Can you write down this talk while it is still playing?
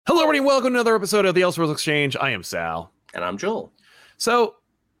Hello, everybody. Welcome to another episode of the Elseworlds Exchange. I am Sal. And I'm Joel. So,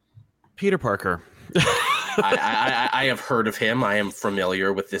 Peter Parker. I have heard of him. I am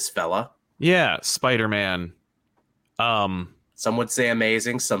familiar with this fella. Yeah, Spider-Man. Some would say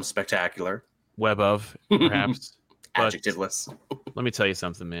amazing, some spectacular. Web of, perhaps. Adjectiveless. Let me tell you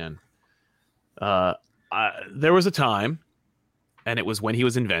something, man. There was a time, and it was when he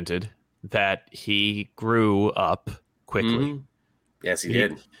was invented, that he grew up quickly. Mm-hmm. Yes, he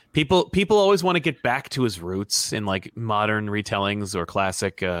did. People always want to get back to his roots in like modern retellings or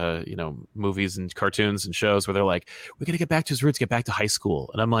classic, movies and cartoons and shows where they're like, we're going to get back to his roots, get back to high school.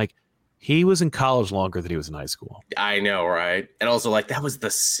 And I'm like, he was in college longer than he was in high school. I know, right? And also, like, that was the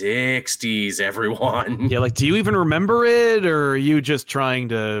 60s, everyone. Yeah, like, do you even remember it? Or are you just trying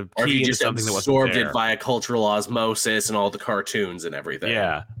to or key you into just something that wasn't absorbed there? it via cultural osmosis and all the cartoons and everything.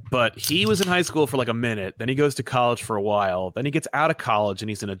 Yeah, but he was in high school for like a minute. Then he goes to college for a while. Then he gets out of college and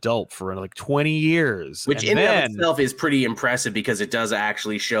he's an adult for like 20 years. Which and in and of itself is pretty impressive because it does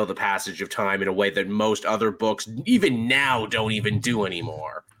actually show the passage of time in a way that most other books, even now, don't even do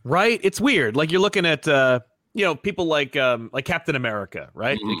anymore. Right? It's weird. Like you're looking at people like Captain America,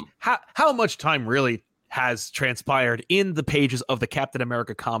 right? Mm-hmm. Like, how much time really has transpired in the pages of the Captain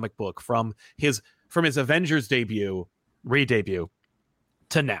America comic book from his Avengers debut, re-debut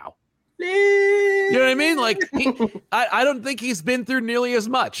to now? You know what I mean? Like I don't think he's been through nearly as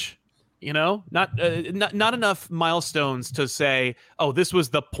much. You know, not enough milestones to say, oh, this was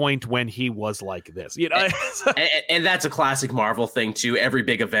the point when he was like this. You know, and that's a classic Marvel thing too. Every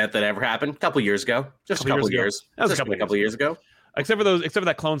big event that ever happened, a couple years ago, just a couple years. That was a couple years ago. Except for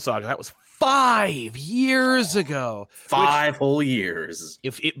that Clone Saga, that was 5 years ago. 5 whole years.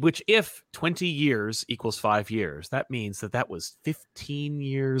 If 20 years equals 5 years, that means that was 15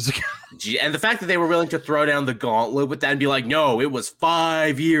 years ago. And the fact that they were willing to throw down the gauntlet with that and be like, no, it was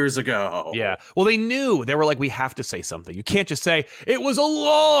 5 years ago. Yeah. Well, they knew. They were like, we have to say something. You can't just say, it was a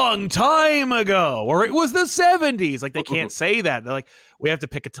long time ago, or it was the 70s. Like, they can't say that. They're like, we have to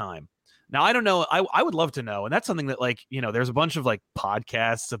pick a time. Now, I don't know. I would love to know. And that's something that, like, you know, there's a bunch of, like,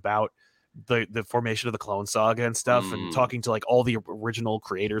 podcasts about the formation of the Clone Saga and stuff and talking to, like, all the original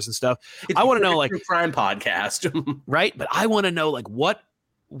creators and stuff. I want to know, like... Crime podcast. Right? But I want to know, like, what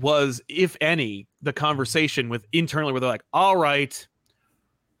was, if any, the conversation with internally where they're like, all right,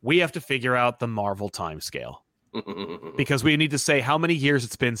 we have to figure out the Marvel time scale. Because we need to say how many years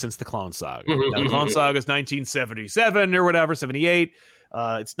it's been since the Clone Saga. Now, the Clone Saga is 1977 or whatever, 78.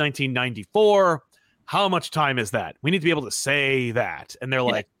 It's 1994. How much time is that? We need to be able to say that. And they're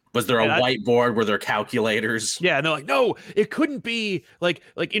like, was there a whiteboard? Were there calculators? Yeah, and they're like, no, it couldn't be like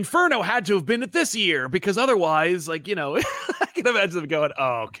Inferno had to have been at this year because otherwise, like, you know, I can imagine them going,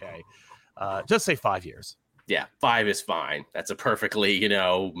 oh, okay. Just say 5 years. Yeah, 5 is fine. That's a perfectly,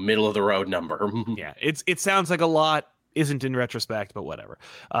 middle of the road number. Yeah, it sounds like a lot, isn't in retrospect, but whatever.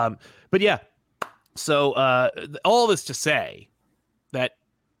 But yeah, so all this to say that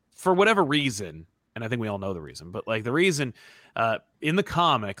for whatever reason, and I think we all know the reason, but like the reason in the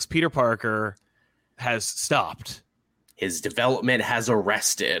comics, Peter Parker has stopped. His development has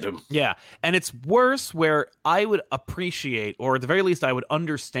arrested. Yeah, and it's worse where I would appreciate, or at the very least I would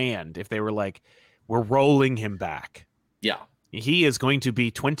understand if they were like, we're rolling him back. Yeah. He is going to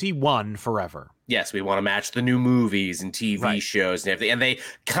be 21 forever. Yes, we want to match the new movies and TV shows and everything. And they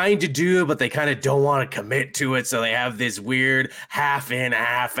kind of do, but they kind of don't want to commit to it. So they have this weird half in,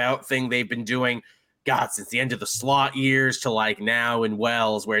 half out thing they've been doing, God, since the end of the Slott years to like now in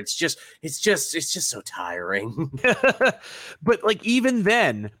Wells, where it's just so tiring. But like even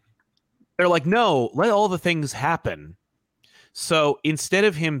then, they're like, no, let all the things happen. So instead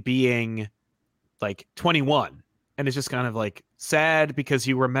of him being like 21, and it's just kind of like sad because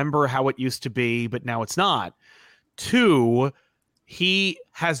you remember how it used to be, but now it's not. 2, he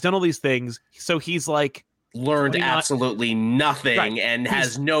has done all these things, so he's like learned absolutely nothing and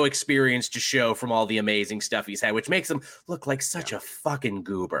has no experience to show from all the amazing stuff he's had, which makes him look like such a fucking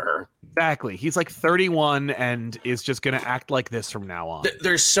goober. Exactly. He's like 31 and is just going to act like this from now on.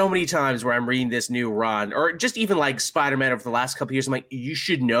 There's so many times where I'm reading this new run, or just even like Spider-Man over the last couple of years, I'm like, you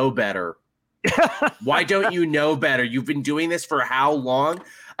should know better. Why don't you know better? You've been doing this for how long?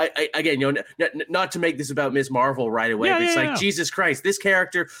 Again, not to make this about Ms. Marvel right away, but it's like, Jesus Christ, this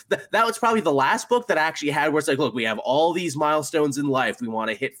character, that was probably the last book that actually had where it's like, look, we have all these milestones in life we want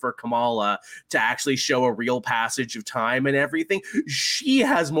to hit for Kamala to actually show a real passage of time and everything. She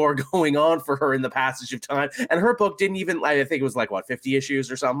has more going on for her in the passage of time, and her book didn't even, I think it was like, 50 issues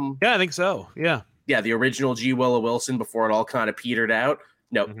or something? Yeah, I think so, yeah. Yeah, the original G. Willow Wilson before it all kind of petered out.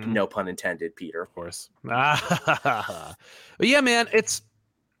 No pun intended, Peter. Of course. But yeah, man, it's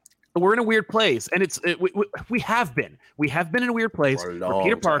we're in a weird place, and we have been in a weird place where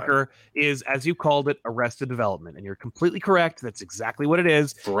Peter Parker is, as you called it, Arrested Development, and you're completely correct. That's exactly what it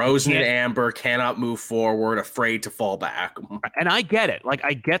is. Frozen in amber, cannot move forward, afraid to fall back. And I get it. Like,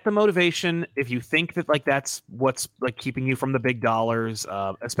 I get the motivation if you think that like that's what's like keeping you from the big dollars,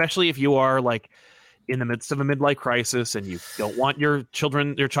 especially if you are like in the midst of a midlife crisis and you don't want your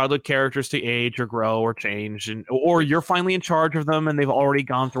childhood characters to age or grow or change, or you're finally in charge of them and they've already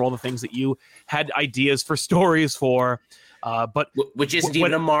gone through all the things that you had ideas for stories for. But which isn't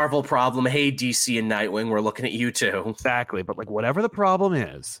even a Marvel problem. Hey, DC and Nightwing, we're looking at you too. Exactly. But like, whatever the problem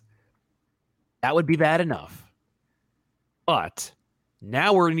is, that would be bad enough. But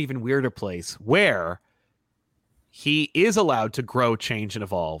now we're in an even weirder place where he is allowed to grow, change, and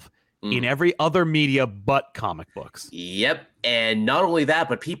evolve in every other media but comic books. Yep. And not only that,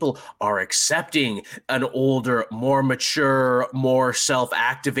 but people are accepting an older, more mature, more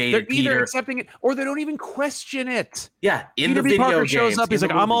self-activated They're either accepting it or they don't even question it. Yeah. In the video Parker shows up, he's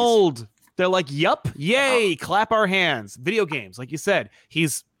like, I'm old. They're like, yup, yay, clap our hands. Video games, like you said,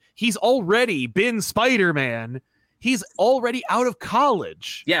 he's already been Spider-Man. He's already out of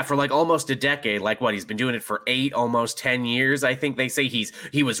college. Yeah, for like almost a decade. Like what? He's been doing it for 8, almost 10 years. I think they say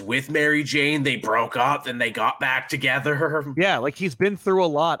he was with Mary Jane. They broke up, then they got back together. Yeah, like he's been through a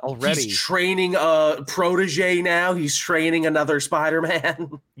lot already. He's training a protege now. He's training another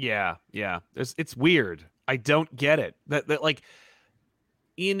Spider-Man. Yeah. It's weird. I don't get it. That like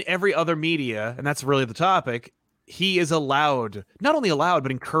in every other media, and that's really the topic, he is allowed, not only allowed,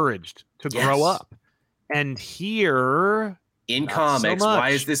 but encouraged to grow up. And here in comics, why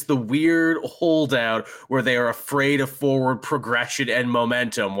is this the weird holdout where they are afraid of forward progression and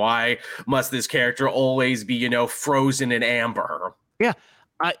momentum? Why must this character always be, frozen in amber? Yeah.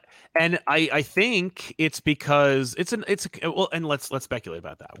 I think it's because and let's speculate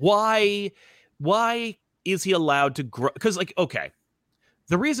about that. Why is he allowed to grow? Because like, okay,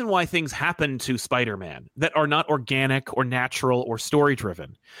 the reason why things happen to Spider-Man that are not organic or natural or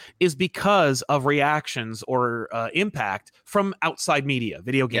story-driven is because of reactions or impact from outside media,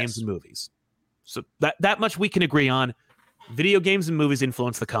 video games and movies. So that much we can agree on. Video games and movies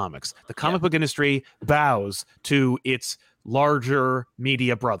influence the comics. The comic book industry bows to its larger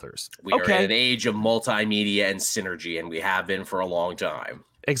media brothers. We are in an age of multimedia and synergy, and we have been for a long time.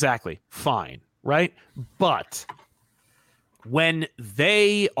 Exactly. Fine. Right? But when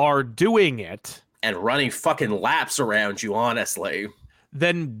they are doing it and running fucking laps around you, honestly,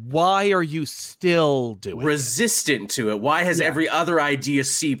 then why are you still doing resistant to it? Why has every other idea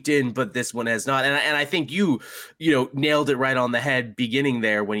seeped in, but this one has not? And I think you nailed it right on the head beginning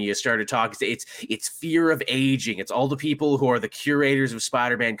there when you started talking. It's fear of aging. It's all the people who are the curators of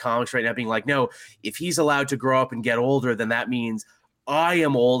Spider-Man comics right now being like, no, if he's allowed to grow up and get older, then that means I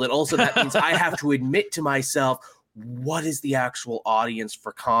am old. And also that means I have to admit to myself, what is the actual audience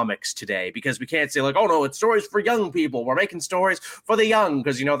for comics today? Because we can't say like, oh no, it's stories for young people. We're making stories for the young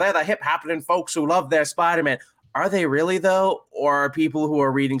because, they're the hip happening folks who love their Spider-Man. Are they really though? Or are people who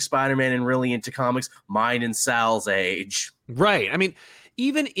are reading Spider-Man and really into comics mine and Sal's age? Right. I mean,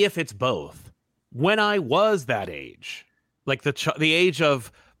 even if it's both, when I was that age, like the age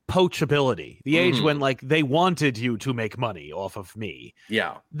of poachability, the age when like they wanted you to make money off of me.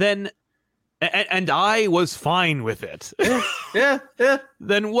 Yeah. Then and I was fine with it. Yeah.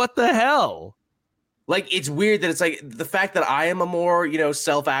 Then what the hell? Like, it's weird that it's like the fact that I am a more,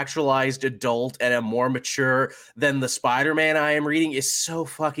 self-actualized adult and am more mature than the Spider-Man I am reading is so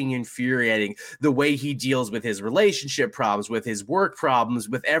fucking infuriating. The way he deals with his relationship problems, with his work problems,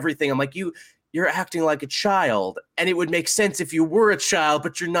 with everything. I'm like, you're acting like a child. And it would make sense if you were a child,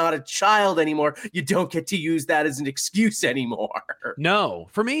 but you're not a child anymore. You don't get to use that as an excuse anymore. No,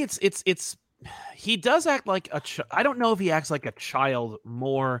 for me, it's he does act like I don't know if he acts like a child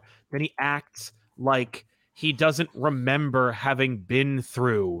more than he acts like he doesn't remember having been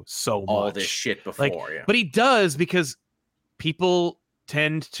through so much. All this shit before, But he does because people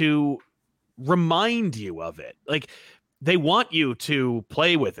tend to remind you of it. Like, they want you to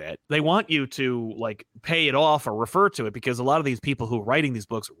play with it. They want you to like pay it off or refer to it because a lot of these people who are writing these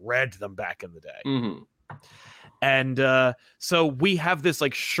books read them back in the day. Mm-hmm. And so we have this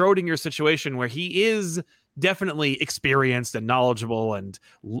like Schrodinger situation where he is definitely experienced and knowledgeable and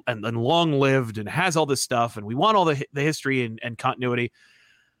long lived and has all this stuff. And we want all the history and continuity.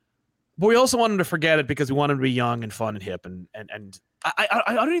 But we also want him to forget it because we want him to be young and fun and hip. And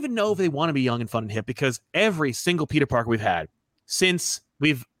I don't even know if they want to be young and fun and hip because every single Peter Parker we've had since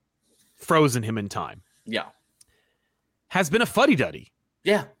we've frozen him in time has been a fuddy-duddy.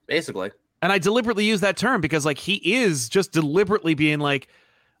 Yeah, basically. And I deliberately use that term because like he is just deliberately being like,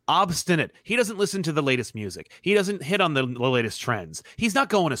 obstinate. He doesn't listen to the latest music. He doesn't hit on the latest trends. He's not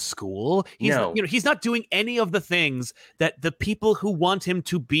going to school. He's he's not doing any of the things that the people who want him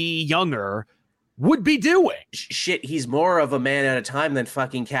to be younger would be doing. Shit, he's more of a man at a time than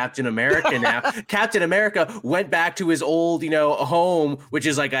fucking Captain America now. Captain America went back to his old, home, which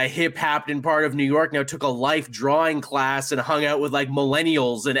is like a hip happening part of New York now, took a life drawing class and hung out with like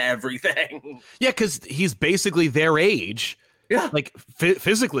millennials and everything. Yeah, because he's basically their age. Yeah. Like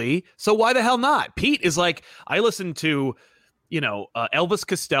physically. So why the hell not? Pete is like, I listen to, Elvis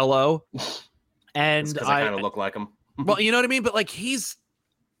Costello. And I kind of look like him. Well, you know what I mean? But like he's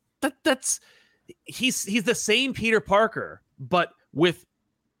the same Peter Parker, but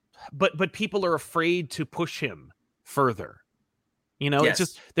people are afraid to push him further. Yes. It's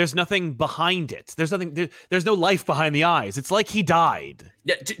just there's nothing behind it. There's no life behind the eyes. It's like he died.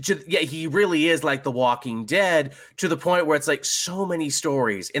 Yeah, he really is like The Walking Dead, to the point where it's like so many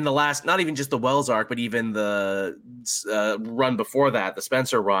stories in the last, not even just the Wells arc, but even the run before that, the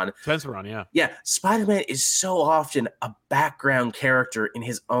Spencer run. Yeah. Yeah, Spider-Man is so often a background character in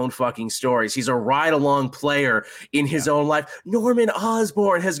his own fucking stories. He's a ride-along player in his own life. Norman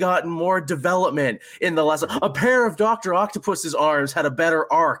Osborn has gotten more development in the last. A pair of Dr. Octopus's arms had a better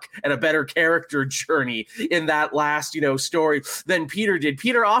arc and a better character journey in that last, story than Peter did.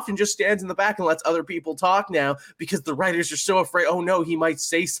 Peter often just stands in the back and lets other people talk now because the writers are so afraid, oh no, he might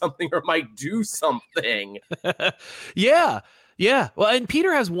say something or might do something. Yeah. Well, and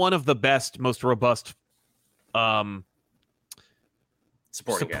Peter has one of the best, most robust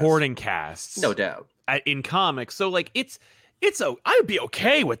supporting casts. No doubt. In comics. So like I would be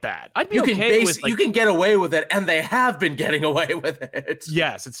okay with that. I'd be with you can get away with it, and they have been getting away with it.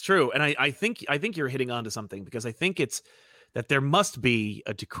 Yes, it's true. And I think you're hitting onto something, because I think it's that there must be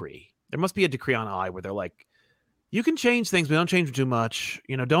a decree. There must be a decree on high where they're like, you can change things, but don't change them too much.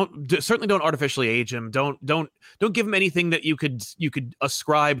 Certainly don't artificially age him. Don't give him anything that you could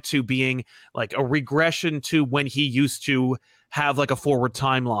ascribe to being like a regression to when he used to have like a forward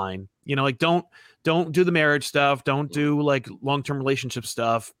timeline. Don't do the marriage stuff. Don't do like long-term relationship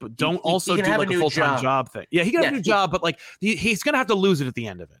stuff, but don't also do like a full-time job thing. Yeah, he can have a new job, but like he's going to have to lose it at the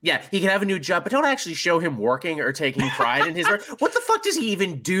end of it. Yeah, he can have a new job, but don't actually show him working or taking pride in his work. What the fuck does he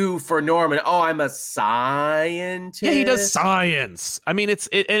even do for Norman? Oh, I'm a scientist. Yeah, he does science. I mean,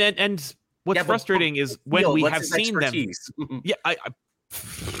 and what's frustrating is when we have seen them. Yeah, I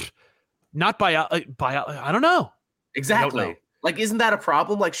not by I don't know. Exactly. I don't know. Like, isn't that a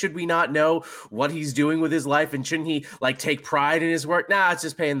problem? Like, should we not know what he's doing with his life? And shouldn't he, like, take pride in his work? Nah, it's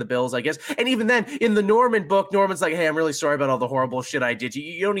just paying the bills, I guess. And even then, in the Norman book, Norman's like, hey, I'm really sorry about all the horrible shit I did.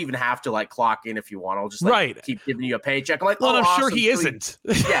 You don't even have to, like, clock in if you want. I'll just, like, keep giving you a paycheck. I'm like, well, I'm awesome. sure he isn't.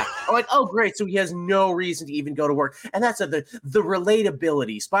 Yeah. I'm like, oh, great. So he has no reason to even go to work. And that's the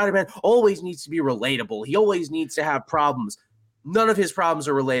relatability. Spider-Man always needs to be relatable. He always needs to have problems. None of his problems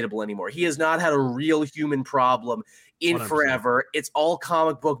are relatable anymore. He has not had a real human problem in 100%. Forever. It's all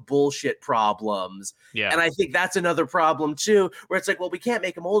comic book bullshit problems. Yeah. And I think that's another problem too, where it's like, well, we can't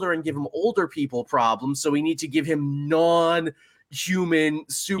make him older and give him older people problems, so we need to give him non-human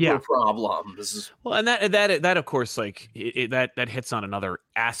super problems. Well, and that of course, like that hits on another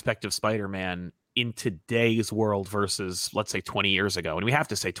aspect of Spider-Man in today's world versus, let's say, 20 years ago. And we have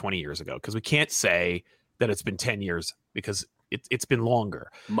to say 20 years ago, because we can't say that it's been 10 years, because it's been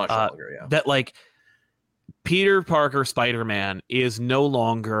longer. Much longer, yeah. That like Peter Parker Spider-Man is no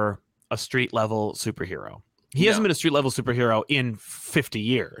longer a street level superhero. He hasn't been a street level superhero in 50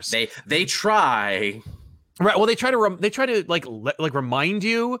 years. They try. Right. Well, they try to like remind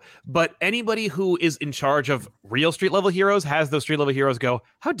you, but anybody who is in charge of real street level heroes has those street level heroes go,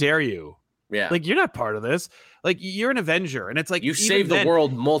 how dare you? Yeah. Like, you're not part of this. Like, you're an Avenger. And it's like, you saved the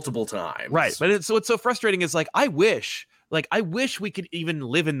world multiple times. Right. But what's so frustrating is like, I wish we could even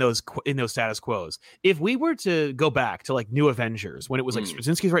live in those status quos. If we were to go back to like New Avengers, when it was like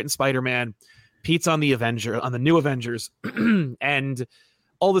Straczynski's writing Spider-Man, Pete's on the New Avengers, and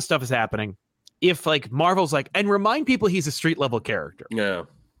all this stuff is happening. If like Marvel's like, and remind people he's a street level character. Yeah.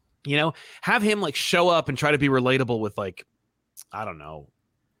 Have him like show up and try to be relatable with like, I don't know,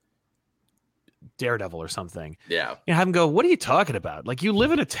 Daredevil or something. Yeah. Have him go, what are you talking about? Like, you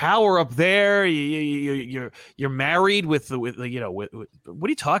live in a tower up there. You're married with what are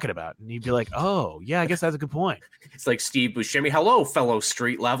you talking about? And he'd be like, oh yeah, I guess that's a good point. It's like Steve Buscemi. Hello, fellow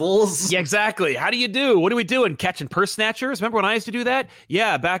street levels. Yeah, exactly. How do you do? What are we doing? Catching purse snatchers? Remember when I used to do that?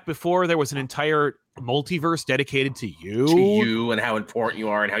 Yeah, back before there was an entire multiverse dedicated to you. To you and how important you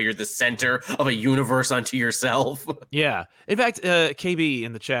are and how you're the center of a universe unto yourself. Yeah. In fact, KB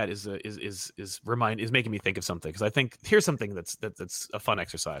in the chat is making me think of something, because I think here's something that's a fun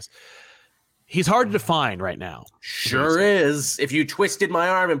exercise. He's hard to define right now. Sure is. If you twisted my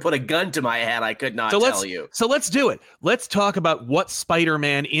arm and put a gun to my head, I could not tell you. So let's do it. Let's talk about what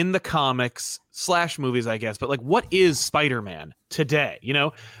Spider-Man in the comics / movies, I guess. But like, what is Spider-Man today? You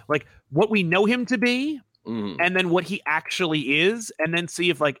know, like what we know him to be, and then what he actually is, and then see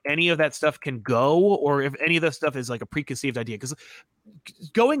if like any of that stuff can go, or if any of that stuff is like a preconceived idea. Because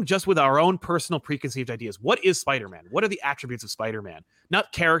going just with our own personal preconceived ideas, what is Spider-Man? What are the attributes of Spider-Man?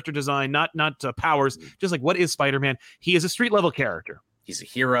 Not character design, not powers, just like, what is Spider-Man? He is a street level character. He's a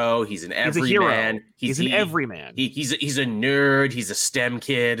hero. He's an everyman. He's an everyman. He's a nerd. He's a STEM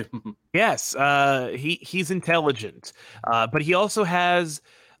kid. Yes, he's intelligent, but he also has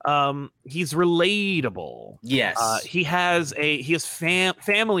he's relatable. Yes,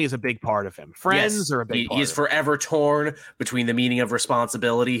 family is a big part of him. Friends are a big part. He is forever torn between the meaning of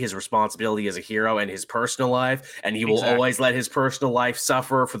responsibility, his responsibility as a hero, and his personal life, and he will always let his personal life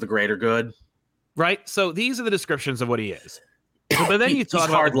suffer for the greater good. Right. So these are the descriptions of what he is. So, but then you talk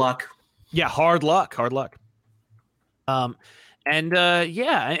about hard luck. Yeah, hard luck. And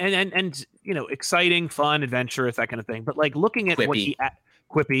you know, exciting, fun, adventurous, that kind of thing. But like looking at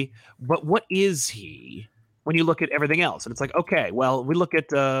quippy, but what is he when you look at everything else? And it's like, okay, well, we look at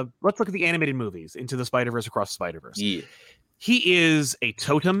let's look at the animated movies, Into the Spider-Verse, Across the Spider-Verse. Yeah. He is a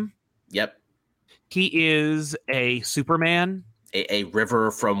totem. Yep. He is a Superman. A river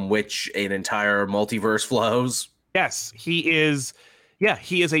from which an entire multiverse flows. Yes, he is. Yeah,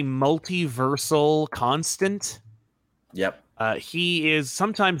 he is a multiversal constant. Yep. He is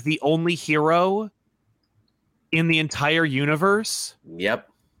sometimes the only hero in the entire universe. Yep.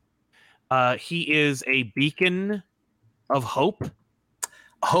 He is a beacon of hope.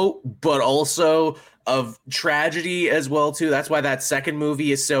 But also of tragedy as well, too. That's why that second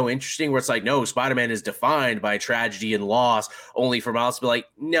movie is so interesting, where it's like, no, Spider-Man is defined by tragedy and loss, only for Miles to be like,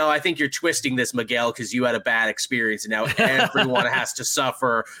 no, I think you're twisting this, Miguel, because you had a bad experience, and now everyone has to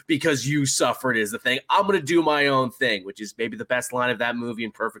suffer because you suffered is the thing. I'm going to do my own thing, which is maybe the best line of that movie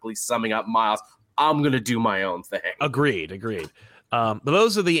and perfectly summing up Miles. I'm going to do my own thing. Agreed. But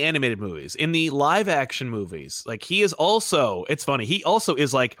those are the animated movies. In the live action movies, like he is also, it's funny, he also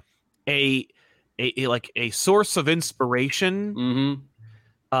is like a source of inspiration.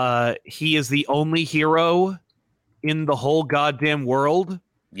 He is the only hero in the whole goddamn world.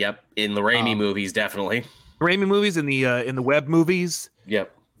 Yep. In the Raimi movies, definitely. Raimi movies, in the web movies.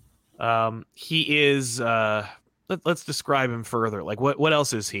 Yep. He is let's describe him further. Like what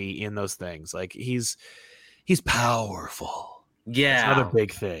else is he in those things? Like he's powerful. Yeah, that's another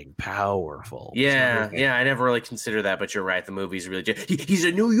big thing. Powerful. Yeah. I never really considered that, but you're right. The movie's really he's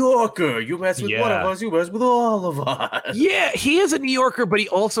a New Yorker. You mess with one of us, you mess with all of us. Yeah, he is a New Yorker, but he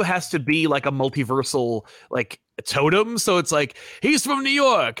also has to be like a multiversal like totem. So it's like he's from New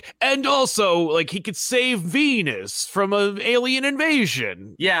York, and also like he could save Venus from an alien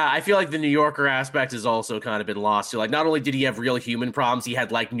invasion. Yeah, I feel like the New Yorker aspect has also kind of been lost. So like, not only did he have real human problems, he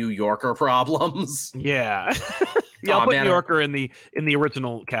had like New Yorker problems. Yeah. Yeah, I'll put New Yorker in the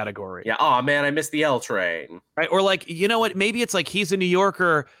original category. Yeah. Oh man, I missed the L train. Right. Or like, you know what? Maybe it's like he's a New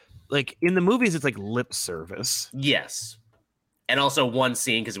Yorker. Like in the movies, it's like lip service. Yes. And also one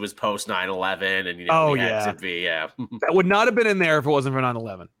scene because it was post 9/11, and had to be that would not have been in there if it wasn't for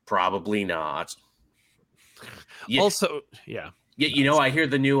 9/11. Probably not. Yeah. Also, yeah. Yeah, I hear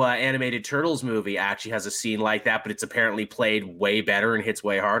the new animated Turtles movie actually has a scene like that, but it's apparently played way better and hits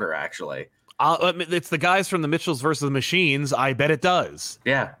way harder. Actually. It's the guys from the Mitchells versus the Machines. I bet it does.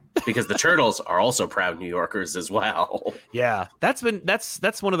 Yeah, because the Turtles are also proud New Yorkers as well. Yeah, that's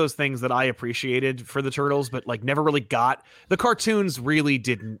one of those things that I appreciated for the Turtles, but like never really got. The cartoons really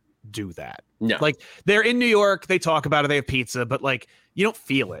didn't do that. No, like they're in New York, they talk about it, they have pizza, but like you don't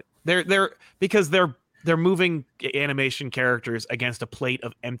feel it. They're because they're moving animation characters against a plate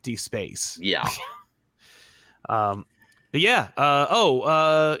of empty space. Yeah.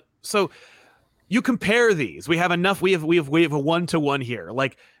 So. You compare these. We have enough. We have a 1-to-1 here.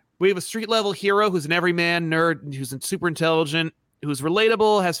 Like we have a street level hero who's an everyman nerd, who's super intelligent, who's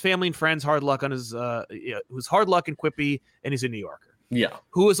relatable, has family and friends, hard luck on his who's hard luck and quippy, and he's a New Yorker. Yeah.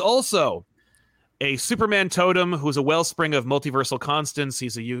 Who is also a Superman totem, who's a wellspring of multiversal constants.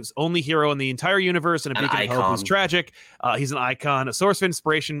 He's a only hero in the entire universe and a beacon of hope. He's tragic. He's an icon, a source of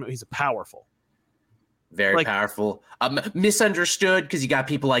inspiration. He's powerful. Very powerful. Misunderstood because you got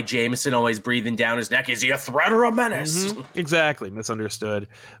people like Jameson always breathing down his neck. Is he a threat or a menace? Mm-hmm. Exactly. Misunderstood.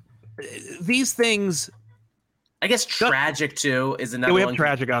 these things. I guess tragic too is another. Yeah, we have one.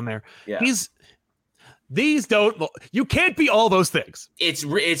 tragic on there. Yeah. These don't. You can't be all those things.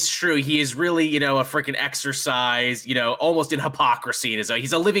 It's true. He is really, a freaking exercise, almost in hypocrisy.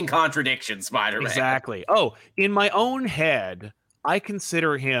 He's a living contradiction, Spider-Man. Exactly. Oh, in my own head, I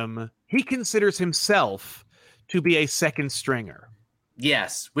consider him. He considers himself to be a second stringer.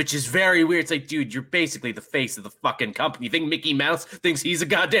 Yes, which is very weird. It's like, dude, you're basically the face of the fucking company. You think Mickey Mouse thinks he's a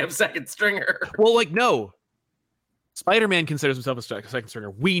goddamn second stringer? Well, like, no. Spider-Man considers himself a second stringer.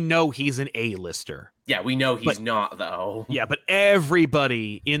 We know he's an A-lister. Yeah, we know he's not, though. Yeah, but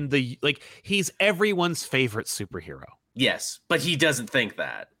everybody in the, he's everyone's favorite superhero. Yes, but he doesn't think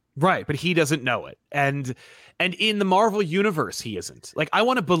that. Right, but he doesn't know it. And in the Marvel universe, he isn't. Like, I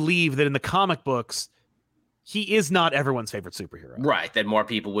want to believe that in the comic books, he is not everyone's favorite superhero. Right, that more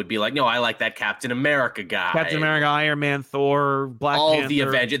people would be like, no, I like that Captain America guy. Captain America, Iron Man, Thor, Black Panther. All the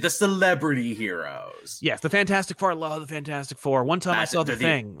Avengers, the celebrity heroes. Yes, the Fantastic Four. I love the Fantastic Four. One time I saw the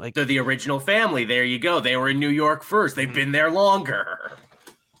Thing. They're the original family. There you go. They were in New York first. They've been there longer.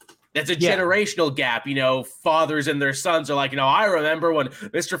 That's a generational gap. Fathers and their sons are like, I remember when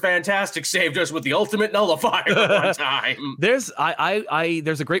Mr. Fantastic saved us with the ultimate nullifier one time. There's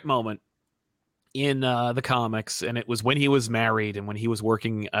a great moment in the comics, and it was when he was married and when he was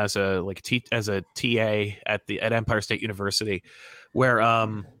working as a TA at Empire State University, where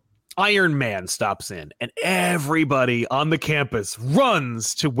Iron Man stops in and everybody on the campus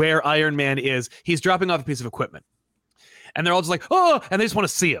runs to where Iron Man is. He's dropping off a piece of equipment, and they're all just like, oh, and they just want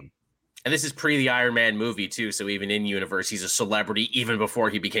to see him. And this is pre the Iron Man movie too, so even in universe, he's a celebrity even before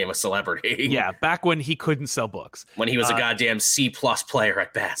he became a celebrity. Yeah, back when he couldn't sell books. When he was a goddamn C+ player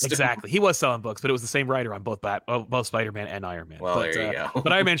at best. Exactly. He was selling books, but it was the same writer on both Spider-Man and Iron Man. Well, there you go.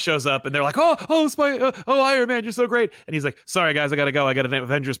 But Iron Man shows up, and they're like, oh, Iron Man, you're so great. And he's like, sorry, guys, I got to go. I got an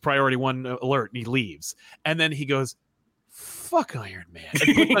Avengers Priority 1 alert. And he leaves. And then he goes, fuck Iron Man. And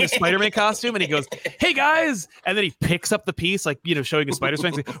he puts on his Spider-Man costume and he goes, hey guys. And then he picks up the piece, showing his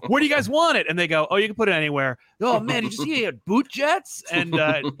Spider-Man. Like, where do you guys want it? And they go, oh, you can put it anywhere. Oh man, did you see he had boot jets? And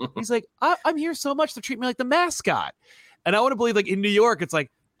he's like, I'm here so much to treat me like the mascot. And I want to believe, in New York, it's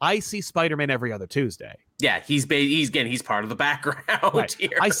like, I see Spider-Man every other Tuesday. Yeah, he's part of the background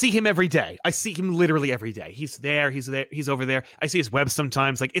here. I see him every day. I see him literally every day. He's there. He's over there. I see his web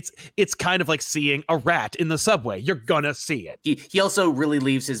sometimes. It's kind of like seeing a rat in the subway. You're gonna see it. He also really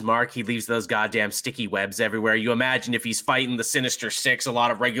leaves his mark. He leaves those goddamn sticky webs everywhere. You imagine if he's fighting the Sinister Six, a lot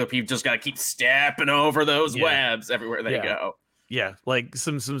of regular people just gotta keep stepping over those webs everywhere they go. Yeah, like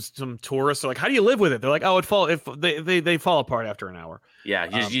some tourists are like, "How do you live with it?" They're like, "Oh, they fall apart after an hour."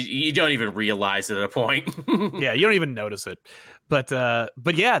 Yeah, you don't even realize it at a point. Yeah, you don't even notice it. But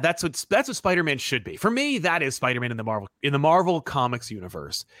yeah, that's what Spider-Man should be. For me, that is Spider-Man in the Marvel Comics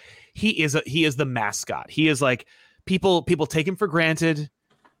universe. He is the mascot. He is like people take him for granted.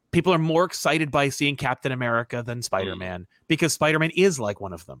 People are more excited by seeing Captain America than Spider-Man because Spider-Man is like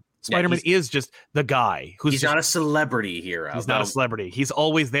one of them. Spider-Man is just the guy he's not a celebrity hero. He's not a celebrity. He's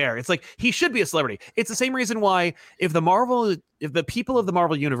always there. It's like he should be a celebrity. It's the same reason why if the people of the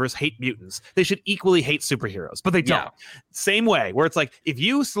Marvel universe hate mutants, they should equally hate superheroes, but they don't. Same way, where it's like if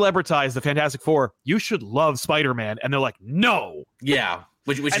you celebritize the Fantastic Four, you should love Spider-Man, and they're like, no. Yeah.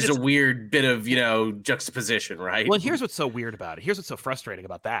 Which is a weird bit of, juxtaposition, right? Well, here's what's so weird about it. Here's what's so frustrating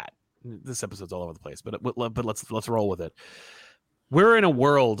about that. This episode's all over the place, but let's roll with it. We're in a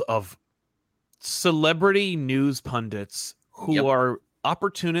world of celebrity news pundits who are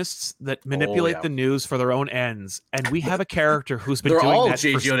opportunists that manipulate the news for their own ends, and we have a character who's been doing that. They're all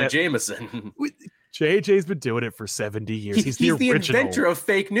J. Jonah Jameson. JJ's been doing it for 70 years. He's the inventor of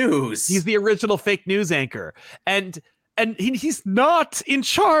fake news. He's the original fake news anchor, and he's not in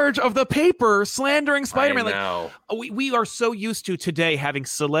charge of the paper slandering Spider-Man. We are so used to today having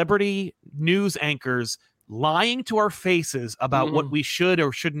celebrity news anchors lying to our faces about what we should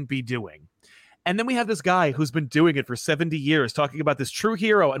or shouldn't be doing. And then we have this guy who's been doing it for 70 years, talking about this true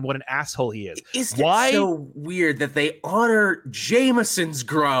hero and what an asshole he is. Isn't it so weird that they honor Jameson's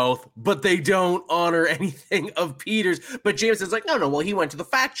growth, but they don't honor anything of Peter's? But Jameson's like, no, well, he went to the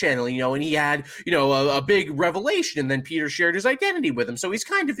fact channel, and he had, a big revelation, and then Peter shared his identity with him. So he's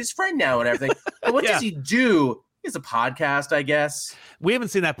kind of his friend now and everything. But what does he do? He has a podcast, I guess. We haven't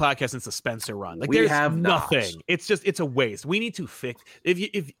seen that podcast since the Spencer run. We have nothing. Not. It's a waste. We need to fix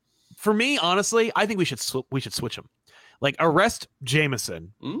for me, honestly, I think we should switch him. Like arrest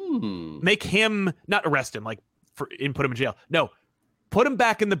Jameson, make him not arrest him, put him in jail. No, put him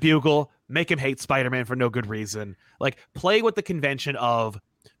back in the Bugle, make him hate Spider-Man for no good reason. Like play with the convention of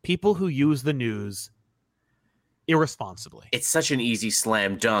people who use the news. irresponsibly. It's such an easy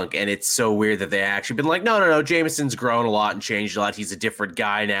slam dunk, and it's so weird that they actually been like, no, Jameson's grown a lot and changed a lot. He's a different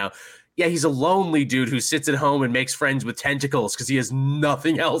guy now. Yeah, he's a lonely dude who sits at home and makes friends with tentacles because he has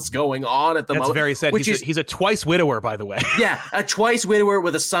nothing else going on at the moment. That's very sad. He's a twice widower, by the way. Yeah, a twice widower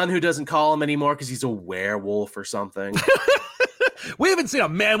with a son who doesn't call him anymore because he's a werewolf or something. We haven't seen a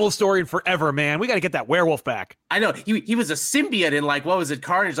mammal story in forever, man. We got to get that werewolf back. I know. He was a symbiote in, like, what was it,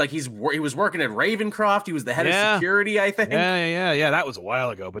 Carnage? Like, he was working at Ravencroft. He was the head of security, I think. Yeah. That was a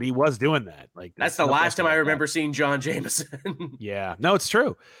while ago, but he was doing that. Like, that's the last time I remember seeing John Jameson. Yeah. No, it's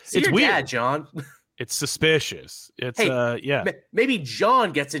true. It's weird. Dad, John. It's suspicious. It's Maybe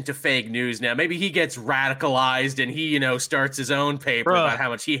John gets into fake news now. Maybe he gets radicalized and he, starts his own paper about how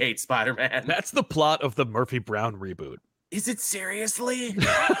much he hates Spider-Man. That's the plot of the Murphy Brown reboot. Is it seriously?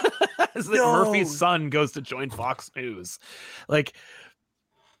 Murphy's son goes to join Fox News. Like,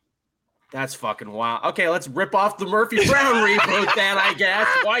 that's fucking wild. Okay, let's rip off the Murphy Brown reboot then, I guess.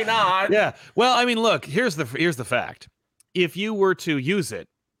 Why not? Yeah. Well, I mean, look, here's the fact. If you were to use it,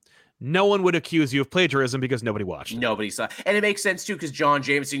 no one would accuse you of plagiarism because nobody watched it. Nobody saw. And it makes sense, too, because John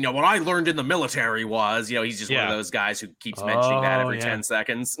Jameson, what I learned in the military was, he's just one of those guys who keeps mentioning that every 10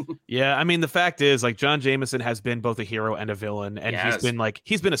 seconds. Yeah, I mean, the fact is, like, John Jameson has been both a hero and a villain, and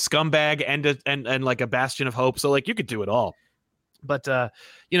he's been a scumbag and like a bastion of hope. So, like, you could do it all. But, the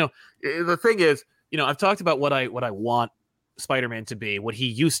thing is, I've talked about what I want Spider-Man to be, what he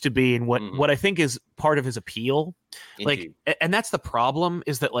used to be, and what I think is part of his appeal. Indeed. Like, and that's the problem,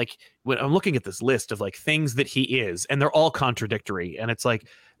 is that, like, when I'm looking at this list of, like, things that he is, and they're all contradictory, and it's like,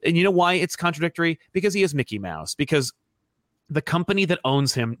 and you know why it's contradictory? Because he is Mickey Mouse, because the company that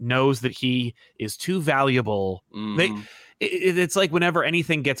owns him knows that he is too valuable. It's like whenever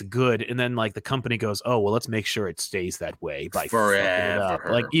anything gets good, and then, like, the company goes, oh, well, let's make sure it stays that way by fucking it up.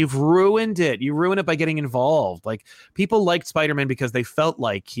 Like, you've ruined it. You ruin it by getting involved. Like, people liked Spider-Man because they felt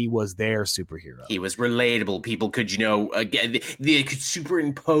like he was their superhero. He was relatable. People could, again, they could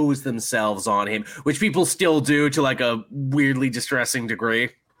superimpose themselves on him, which people still do to, like, a weirdly distressing degree.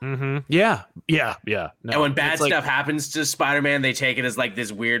 Mm-hmm. Yeah. No, and when bad stuff happens to Spider-Man, they take it as, like,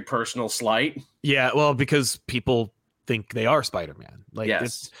 this weird personal slight. Yeah, well, because people think they are Spider-Man. Like,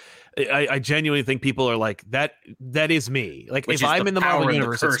 yes. I genuinely think people are like, that is me. Like, if I'm in the Marvel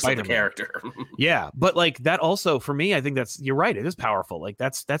universe, it's Spider-Man. Character. Yeah, but, like, that also, for me, I think you're right. It is powerful. Like,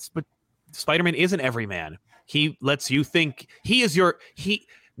 that's but Spider-Man isn't every man. He lets you think he is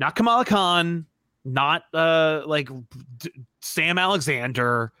not Kamala Khan, not Sam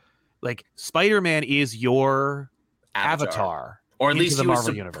Alexander. Like, Spider-Man is your avatar. Or at least he was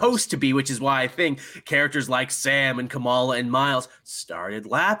supposed to be, which is why I think characters like Sam and Kamala and Miles started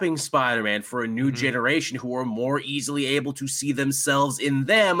lapping Spider-Man for a new generation who were more easily able to see themselves in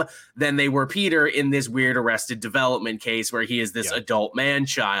them than they were Peter in this weird Arrested Development case where he is this adult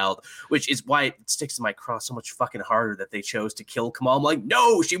man-child, which is why it sticks to my craw so much fucking harder that they chose to kill Kamala. I'm like,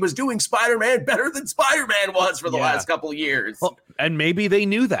 no, she was doing Spider-Man better than Spider-Man was for the last couple of years. Well, and maybe they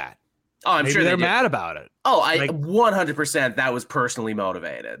knew that. Oh, I'm sure they're mad about it. Oh, 100% that was personally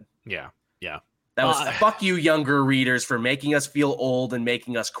motivated. Yeah. That was fuck you, younger readers, for making us feel old and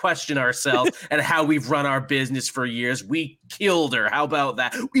making us question ourselves and how we've run our business for years. We killed her. How about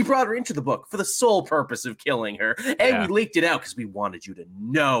that? We brought her into the book for the sole purpose of killing her, and we leaked it out because we wanted you to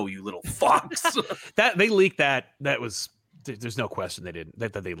know, you little fucks. That they leaked that was. There's no question they didn't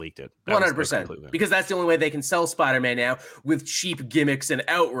that they leaked it. 100%, because that's the only way they can sell Spider-Man now, with cheap gimmicks and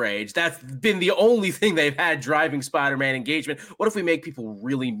outrage. That's been the only thing they've had driving Spider-Man engagement. What if we make people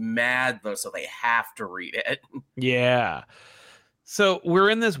really mad though, so they have to read it? Yeah. So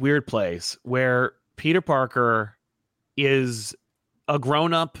we're in this weird place where Peter Parker is a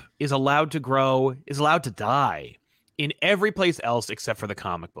grown-up, is allowed to grow, is allowed to die in every place else except for the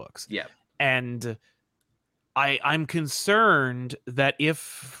comic books. Yeah. And I'm concerned that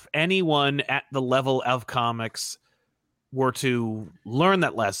if anyone at the level of comics were to learn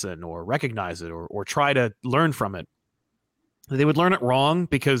that lesson or recognize it or try to learn from it, they would learn it wrong,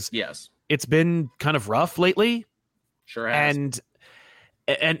 because it's been kind of rough lately. Sure has.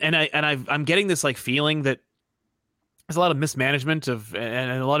 I'm getting this, like, feeling that there's a lot of mismanagement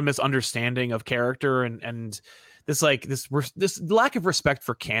and a lot of misunderstanding of character and this lack of respect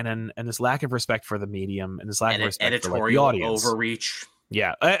for canon, and this lack of respect for the medium, and this lack of respect editorial for, like, the audience. Overreach.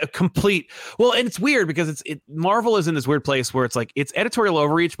 Yeah, complete. Well, and it's weird because Marvel is in this weird place where it's like it's editorial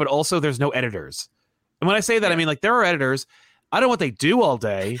overreach, but also there's no editors. And when I say that, I mean, like, there are editors. I don't know what they do all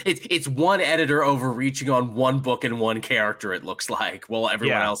day. It's one editor overreaching on one book and one character, it looks like, while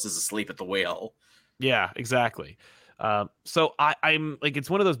everyone else is asleep at the wheel. Yeah, exactly. So I'm like, it's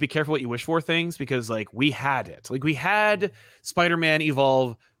one of those be careful what you wish for things, because like we had it. Like we had Spider-Man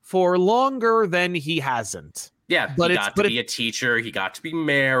evolve for longer than he hasn't. Yeah, But he it's got to be a teacher. He got to be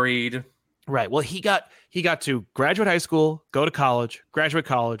married. Right. Well, he got to graduate high school, go to college, graduate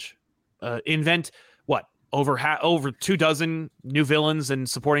college, invent what over 24 new villains and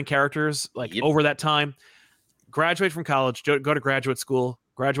supporting characters like over that time. Graduate from college, go to graduate school,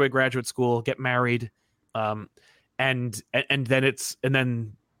 graduate school, get married, and then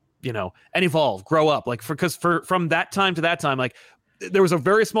and evolve, grow up, like because from that time to that time, like there was a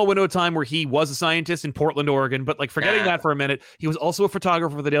very small window of time where he was a scientist in Portland, Oregon, but like forgetting that for a minute, he was also a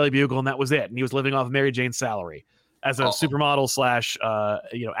photographer for the Daily Bugle, and that was it. And he was living off of Mary Jane's salary as a supermodel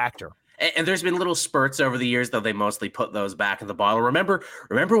 / actor. And there's been little spurts over the years, though they mostly put those back in the bottle. Remember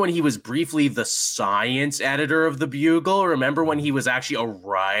when he was briefly the science editor of the Bugle? Remember when he was actually a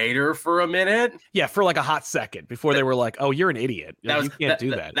writer for a minute? Yeah, for like a hot second before they were like, "Oh, you're an idiot. You can't do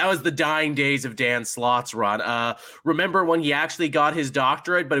that." That was the dying days of Dan Slott's run. Remember when he actually got his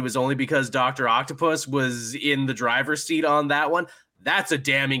doctorate, but it was only because Dr. Octopus was in the driver's seat on that one? That's a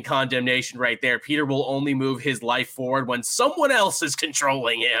damning condemnation right there. Peter will only move his life forward when someone else is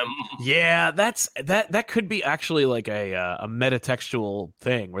controlling him. Yeah, that could be actually like a metatextual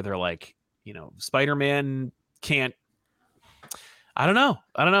thing where they're like, Spider-Man can't. I don't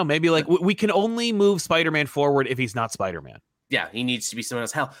know. Maybe like we can only move Spider-Man forward if he's not Spider-Man. Yeah, he needs to be someone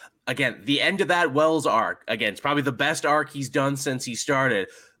else. Hell, again, the end of that Wells arc, again, it's probably the best arc he's done since he started.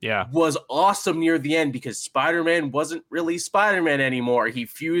 Yeah, was awesome near the end because Spider-Man wasn't really Spider-Man anymore. He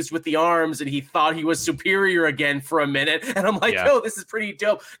fused with the arms and he thought he was superior again for a minute. And I'm like, oh, this is pretty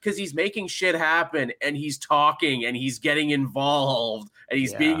dope because he's making shit happen and he's talking and he's getting involved and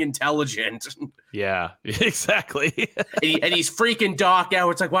he's being intelligent. Yeah, exactly. and he's freaking Doc out.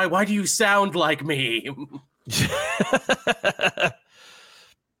 It's like, why do you sound like me?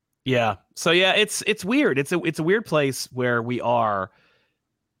 Yeah. So yeah, it's weird. It's a weird place where we are.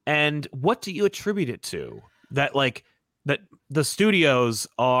 And what do you attribute it to? That the studios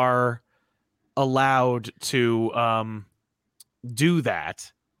are allowed to do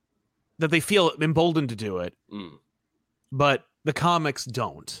that they feel emboldened to do it, but the comics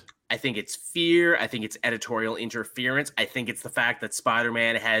don't. I think it's fear. I think it's editorial interference. I think it's the fact that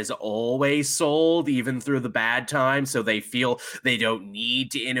Spider-Man has always sold, even through the bad times. So they feel they don't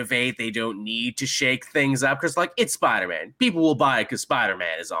need to innovate. They don't need to shake things up because, like, it's Spider-Man. People will buy it because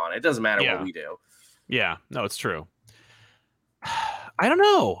Spider-Man is on it. It doesn't matter what we do. Yeah, no, it's true. I don't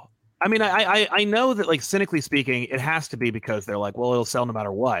know. I mean, I know that, like, cynically speaking, it has to be because they're like, well, it'll sell no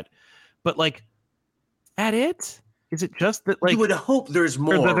matter what. But, like, at it? Is it just that, like, you would hope there's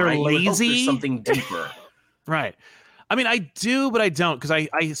more? That they're right? lazy? There's something deeper, right? I mean, I do, but I don't, because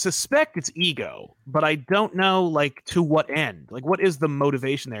I suspect it's ego, but I don't know, like, to what end. Like, what is the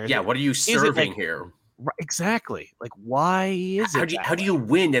motivation there? What are you serving here? Right, exactly. Like, why is it? How do you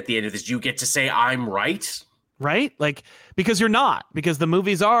win at the end of this? Do you get to say I'm right? Right? Like, because you're not, because the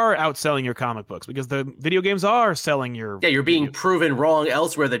movies are outselling your comic books, because the video games are selling your... Yeah, you're being proven wrong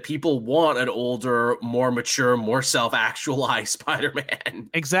elsewhere that people want an older, more mature, more self-actualized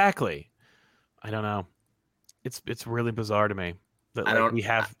Spider-Man. Exactly. I don't know. It's really bizarre to me that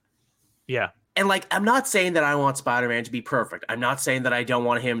And, like, I'm not saying that I want Spider-Man to be perfect. I'm not saying that I don't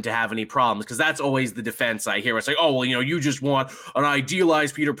want him to have any problems, because that's always the defense I hear. It's like, oh, well, you just want an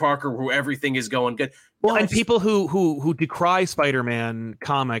idealized Peter Parker where everything is going good. Well, and people who decry Spider-Man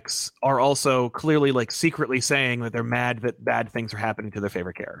comics are also clearly, like, secretly saying that they're mad that bad things are happening to their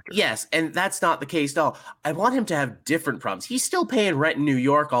favorite character. Yes, and that's not the case at all. I want him to have different problems. He's still paying rent in New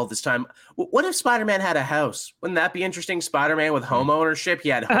York all this time. What if Spider-Man had a house? Wouldn't that be interesting? Spider-Man with home ownership. He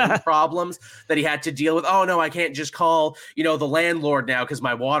had home problems that he had to deal with. Oh, no, I can't just call, the landlord now because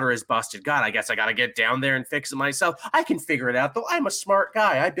my water is busted. God, I guess I got to get down there and fix it myself. I can figure it out, though. I'm a smart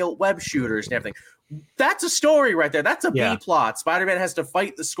guy. I built web shooters and everything. That's a story right there. That's a B plot. Spider-Man has to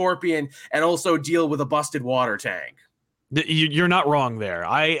fight the Scorpion and also deal with a busted water tank. You're not wrong there.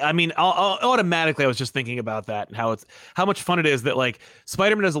 I mean, automatically I was just thinking about that and how much fun it is that, like,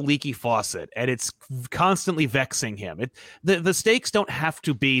 Spider-Man has a leaky faucet and it's constantly vexing him. The stakes don't have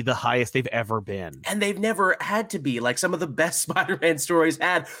to be the highest they've ever been, and they've never had to be. Like, some of the best Spider-Man stories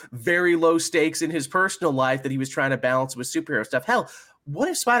had very low stakes in his personal life that he was trying to balance with superhero stuff. Hell, what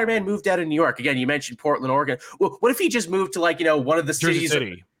if Spider-Man moved out of New York? Again, you mentioned Portland, Oregon. Well, what if he just moved to, like, one of the Jersey cities?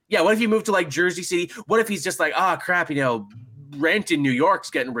 City. Yeah, what if he moved to, like, Jersey City? What if he's just like, crap, rent in New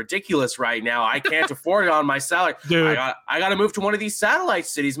York's getting ridiculous right now. I can't afford it on my salary. Dude, I got to move to one of these satellite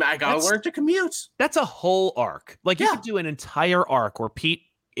cities, man. I got to learn to commute. That's a whole arc. Like, you could do an entire arc where Pete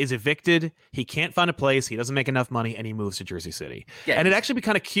is evicted. He can't find a place. He doesn't make enough money, and he moves to Jersey City. Yeah, and it'd actually be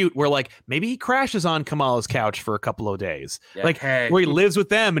kind of cute where like maybe he crashes on Kamala's couch for a couple of days, Yeah, like hey. where he lives with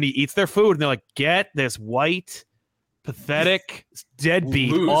them and he eats their food, and they're like, "Get this white, pathetic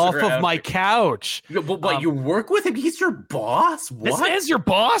deadbeat Loser off of out my here." couch." What, you work with him? He's your boss? This What? is your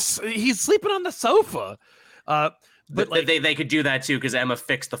boss. He's sleeping on the sofa. But like, they could do that too because Emma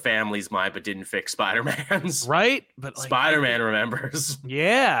fixed the family's mind but didn't fix Spider-Man's. right? But like, Spider-Man remembers.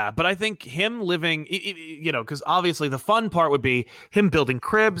 yeah, but I think him living, you know, because obviously the fun part would be him building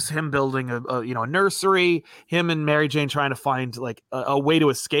cribs, him building a nursery, him and Mary Jane trying to find like a way to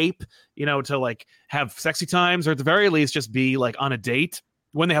escape, you know, to like have sexy times, or at the very least just be like on a date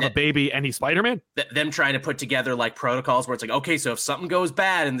when they have a baby and he's Spider-Man. Them trying to put together like protocols where it's like, okay, so if something goes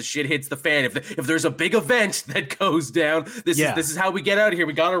bad and the shit hits the fan, if there's a big event that goes down, this is how we get out of here.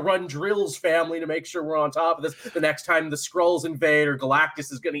 We got to run Drill's family to make sure we're on top of this. The next time the Skrulls invade or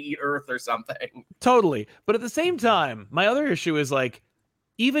Galactus is going to eat Earth or something. Totally. But at the same time, my other issue is like,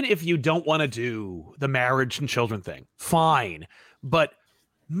 even if you don't want to do the marriage and children thing, fine. But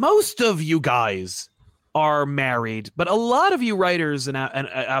most of you guys are married, but a lot of you writers and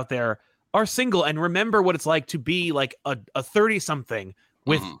out there are single and remember what it's like to be like a 30-something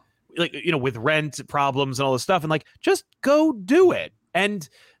with like, you know, with rent problems and all this stuff, and like just go do it and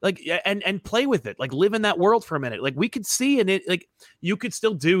like and play with it, like live in that world for a minute. Like we could see in it, like you could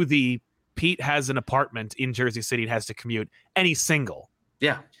still do the Pete has an apartment in Jersey City and has to commute and he's single.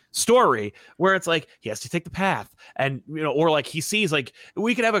 Yeah. Story where it's like he has to take the path, and you know, or like he sees, like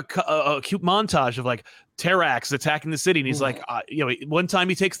we could have a cute montage of like Terrax attacking the city, and he's like, you know, one time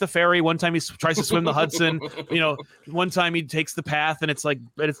he takes the ferry, one time he tries to swim the Hudson, you know, one time he takes the path and it's like,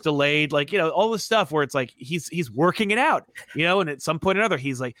 but it's delayed, like, you know, all this stuff where it's like he's working it out, you know, and at some point or another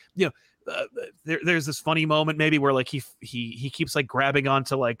he's like, you know, there's this funny moment maybe where like he keeps like grabbing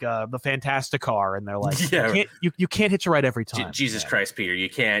onto like the Fantasticar, and they're like, yeah, you can't hitch a ride every time. Jesus Christ, Peter,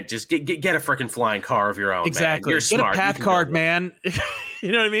 you can't just get a freaking flying car of your own. Exactly, man. You're get smart. a path card, man.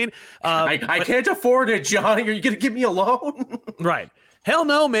 You know what I mean? I can't afford it, Johnny. Are you gonna give me a loan? Right? Hell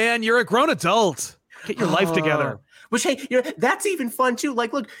no, man. You're a grown adult. Get your life together. Which, hey, you know, that's even fun too.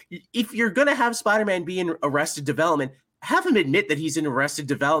 Like, look, if you're gonna have Spider-Man be in Arrested Development, have him admit that he's in Arrested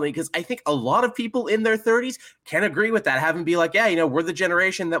Development, because I think a lot of people in their 30s can agree with that. Have him be like, yeah, you know, we're the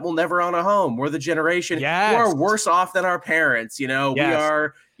generation that will never own a home. We're the generation who are worse off than our parents. You know, we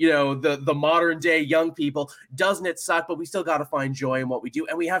are, you know, the modern day young people. Doesn't it suck? But we still got to find joy in what we do.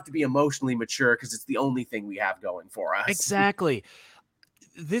 And we have to be emotionally mature because it's the only thing we have going for us. Exactly.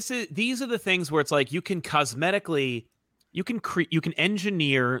 These are the things where it's like you can cosmetically, you can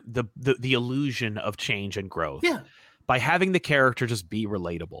engineer the illusion of change and growth. Yeah. By having the character just be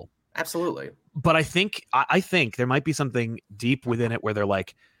relatable. Absolutely. But I think there might be something deep within it where they're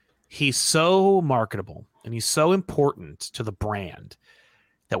like, he's so marketable and he's so important to the brand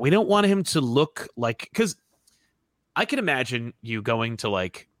that we don't want him to look like, because I can imagine you going to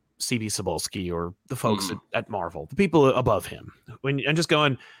like CB Cebulski or the folks at Marvel, the people above him, and just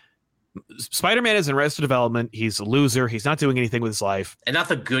going, Spider-Man is in Arrested Development. He's a loser. He's not doing anything with his life. And not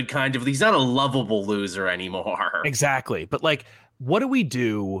the good kind of, he's not a lovable loser anymore. Exactly. But like, what do we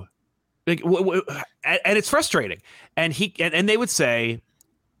do? Like, and it's frustrating. And they would say,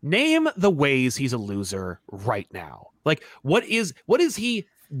 name the ways he's a loser right now. Like, what is he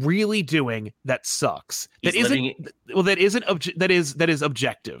really doing that sucks? That is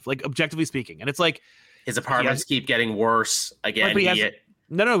objective, like objectively speaking. And it's like his apartments keep getting worse again.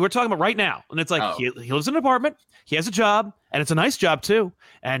 No, we're talking about right now. And it's like, he lives in an apartment, he has a job, and it's a nice job too.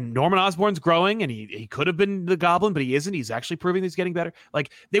 And Norman Osborn's growing, and he could have been the Goblin, but he isn't. He's actually proving he's getting better.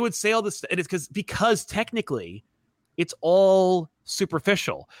 Like, they would say all this, and it's because technically it's all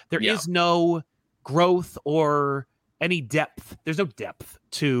superficial. There is no growth or any depth. There's no depth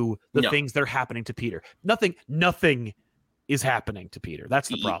to the things that are happening to Peter. Nothing is happening to Peter. That's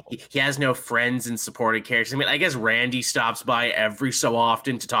the problem. He has no friends and supporting characters. I mean, I guess Randy stops by every so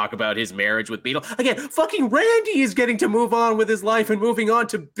often to talk about his marriage with Beetle. Again, fucking Randy is getting to move on with his life and moving on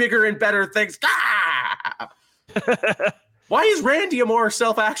to bigger and better things. Why is Randy a more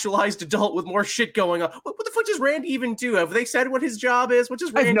self-actualized adult with more shit going on? What the fuck does Randy even do? Have they said what his job is? What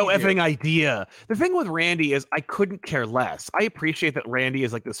does Randy I have no do? effing idea. The thing with Randy is I couldn't care less. I appreciate that Randy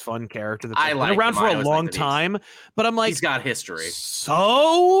is like this fun character that's been around for a long time, but I'm like, he's got history.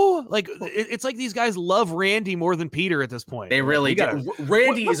 So like, it's like these guys love Randy more than Peter at this point. They really do.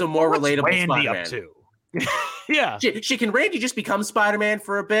 Randy is a more relatable Randy Spider-Man. up to? Yeah. Can Randy just become Spider-Man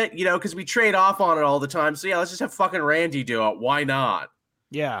for a bit? You know, because we trade off on it all the time. So yeah, let's just have fucking Randy do it. Why not?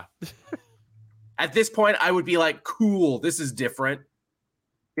 Yeah. At this point, I would be like, cool, this is different.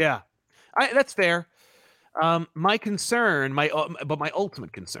 Yeah, that's fair. My concern, but my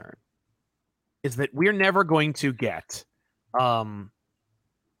ultimate concern is that we're never going to get a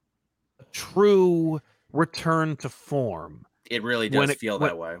true return to form. It really does feel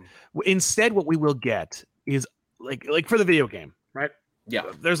that way. Instead, what we will get is like for the video game, right? Yeah.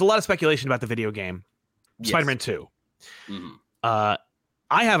 There's a lot of speculation about the video game, Spider-Man 2. Mm-hmm.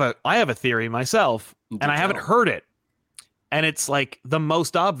 I have a theory myself, and I haven't heard it, and it's like the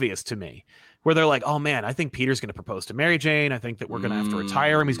most obvious to me, where they're like, "Oh man, I think Peter's going to propose to Mary Jane. I think that we're going to have to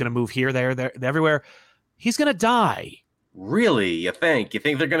retire him. He's going to move here, there, everywhere. He's going to die." Really? You think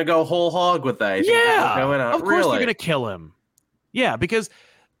they're going to go whole hog with that? Of course they're going to kill him. Yeah, because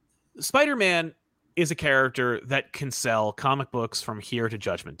Spider-Man is a character that can sell comic books from here to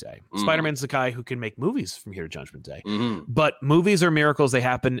Judgment Day. Spider-Man's the guy who can make movies from here to Judgment Day. But movies are miracles. They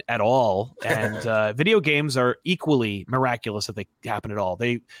happen at all. And video games are equally miraculous if they happen at all.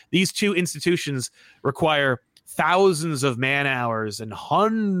 These two institutions require thousands of man hours and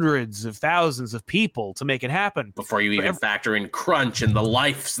hundreds of thousands of people to make it happen. Before you even factor in crunch and the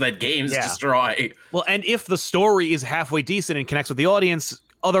lives that games destroy. Well, and if the story is halfway decent and connects with the audience,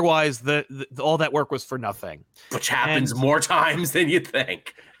 otherwise the all that work was for nothing. Which happens more times than you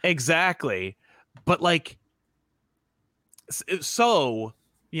think. Exactly. But like, so,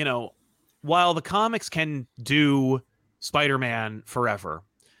 while the comics can do Spider-Man forever,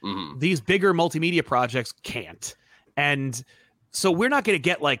 these bigger multimedia projects can't. And so we're not going to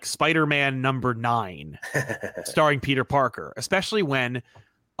get like Spider-Man number 9 starring Peter Parker, especially when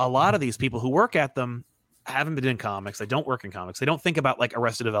a lot of these people who work at them haven't been in comics. They don't work in comics. They don't think about like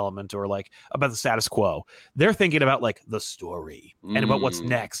Arrested Development or like about the status quo. They're thinking about like the story and about what's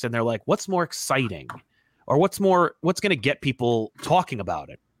next. And they're like, what's more exciting, or what's going to get people talking about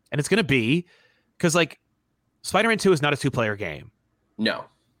it? And it's going to be because like Spider-Man 2 is not a 2-player game. No,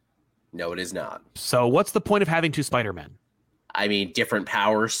 it is not. So what's the point of having 2 Spider-Men? I mean, different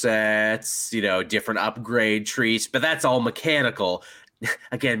power sets, different upgrade trees, but that's all mechanical.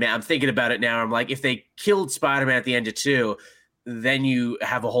 Again, man, I'm thinking about it now. I'm like, if they killed Spider-Man at the end of 2, then you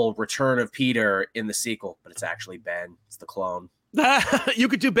have a whole return of Peter in the sequel, but it's actually Ben. It's the clone. You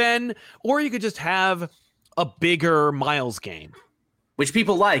could do Ben, or you could just have a bigger Miles game. Which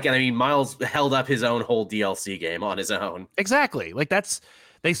people like. And I mean, Miles held up his own whole DLC game on his own. Exactly. Like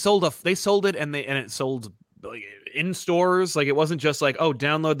they sold it and it sold in stores. Like it wasn't just like, oh,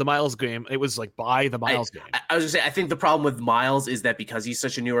 download the Miles game. It was like buy the Miles game. I was gonna say, I think the problem with Miles is that because he's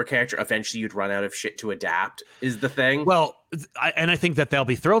such a newer character, eventually you'd run out of shit to adapt is the thing. Well, I think that they'll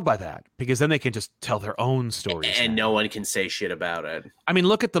be thrilled by that because then they can just tell their own stories. And no one can say shit about it. I mean,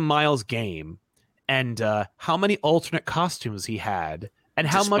 look at the Miles game and how many alternate costumes he had and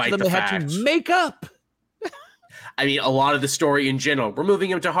how much of them they had to make up. I mean, a lot of the story in general. We're moving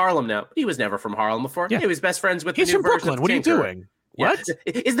him to Harlem now. He was never from Harlem before. Yeah. He was best friends with the new version of Tinker. What are you doing? What?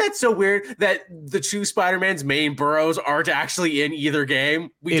 Yeah. Isn't that so weird that the 2 Spider-Man's main boroughs aren't actually in either game?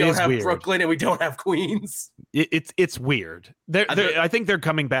 We don't have Brooklyn and we don't have Queens. It's weird. I think they're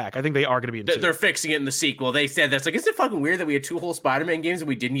coming back. I think they are going to be in 2. They're fixing it in the sequel. They said that's like, isn't it fucking weird that we had 2 whole Spider-Man games and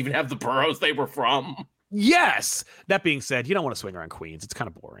we didn't even have the boroughs they were from? Yes. That being said, you don't want to swing around Queens. It's kind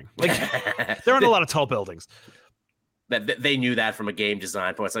of boring. Like there aren't a lot of tall buildings. That they knew that from a game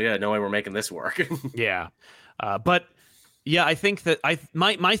design point. It's like, no way we're making this work. Yeah. But yeah, I think that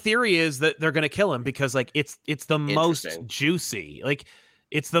my theory is that they're going to kill him because like it's the most juicy, like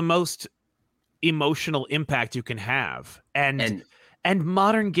it's the most emotional impact you can have. And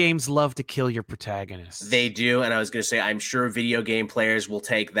modern games love to kill your protagonists. They do. And I was going to say, I'm sure video game players will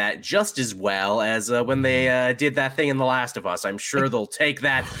take that just as well as when they did that thing in The Last of Us. I'm sure they'll take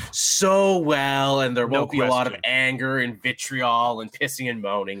that so well. And there won't be a lot of anger and vitriol and pissing and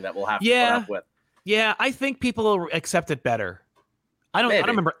moaning that we'll have to put up with. Yeah, I think people will accept it better. I don't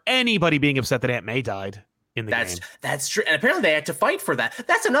remember anybody being upset that Aunt May died in the game. That's true. And apparently they had to fight for that.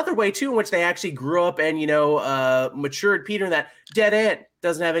 That's another way, too, in which they actually grew up and, matured Peter in that dead aunt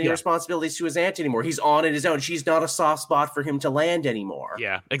doesn't have any responsibilities to his aunt anymore. He's on his own. She's not a soft spot for him to land anymore.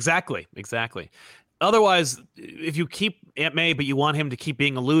 Yeah, exactly. Otherwise, if you keep Aunt May, but you want him to keep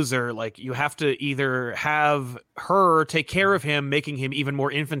being a loser, like you have to either have her take care of him, making him even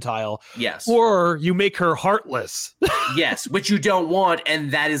more infantile. Yes. Or you make her heartless. Yes, which you don't want.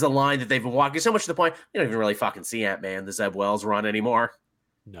 And that is a line that they've been walking so much to the point, you don't even really fucking see Aunt May in the Zeb Wells run anymore.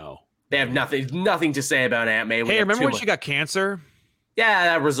 No. They have nothing to say about Aunt May. Hey, remember when she got cancer? Yeah,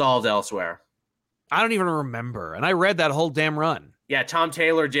 that resolved elsewhere. I don't even remember. And I read that whole damn run. Yeah, Tom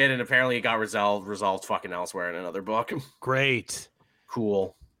Taylor did, and apparently it got resolved fucking elsewhere in another book. Great.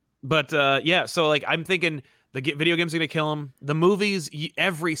 Cool. But so like I'm thinking The video games are going to kill him. The movies,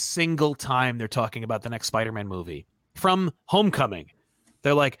 every single time they're talking about the next Spider-Man movie, from Homecoming,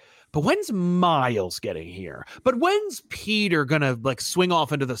 they're like, but when's Miles getting here? But when's Peter gonna like swing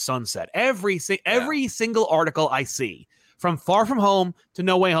off into the sunset? Every single article I see, from Far From Home to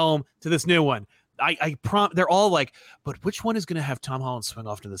No Way Home to this new one, they're all like, but which one is gonna have Tom Holland swing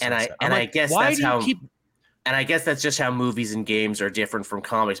off to the sunset? I guess And I guess that's just how movies and games are different from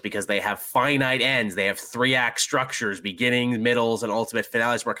comics, because they have finite ends. They have 3-act structures, beginnings, middles, and ultimate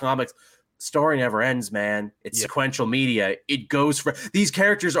finales. Where comics, story never ends, man. It's sequential media. It goes for these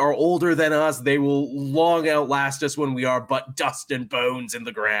characters are older than us. They will long outlast us when we are but dust and bones in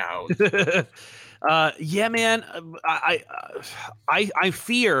the ground. Yeah, man. I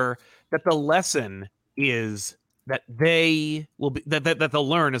fear that the lesson is that they will be that they'll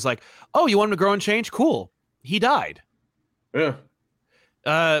learn is like, oh, you want him to grow and change? Cool. He died. Yeah.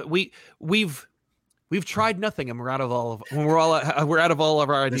 We've tried nothing, and we're out of all of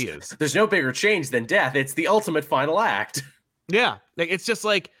our ideas. There's no bigger change than death. It's the ultimate final act. Yeah, it's just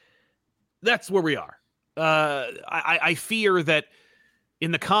like that's where we are. I fear that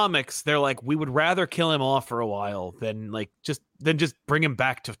in the comics, they're like, we would rather kill him off for a while than just bring him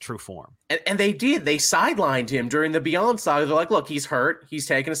back to true form. And they did. They sidelined him during the Beyond saga. They're like, look, he's hurt. He's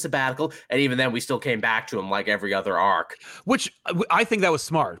taking a sabbatical. And even then, we still came back to him like every other arc. Which I think that was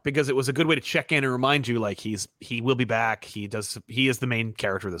smart, because it was a good way to check in and remind you, like, he will be back. He is the main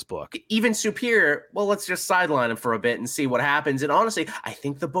character of this book. Even Superior, well, let's just sideline him for a bit and see what happens. And honestly, I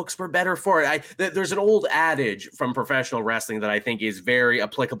think the books were better for it. There's an old adage from professional wrestling that I think is very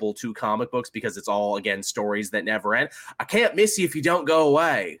applicable to comic books, because it's all, again, stories that never end. I can't miss you if you don't go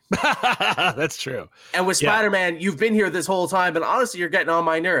away. That's true. And with Spider-Man, you've been here this whole time, and honestly, you're getting on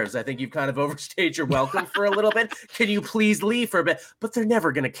my nerves. I think you've kind of overstayed your welcome for a little bit. Can you please leave for a bit? But they're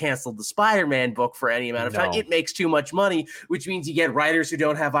never going to cancel the Spider-Man book for any amount of time. It makes too much money, which means you get writers who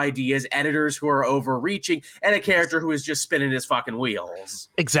don't have ideas, editors who are overreaching, and a character who is just spinning his fucking wheels.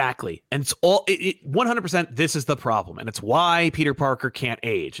 Exactly. And it's all 100%. This is the problem. And it's why Peter Parker can't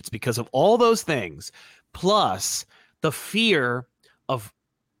age. It's because of all those things, plus the fear of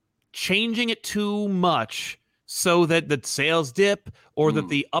changing it too much so that the sales dip, or that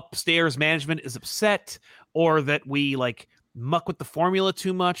the upstairs management is upset, or that we like muck with the formula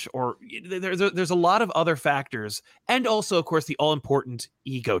too much, or there's a lot of other factors. And also, of course, the all-important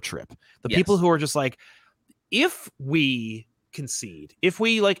ego trip. The people who are just like, if we concede, if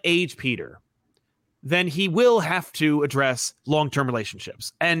we like age Peter, then he will have to address long-term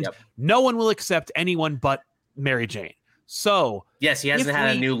relationships, and no one will accept anyone but Mary Jane. So yes, he hasn't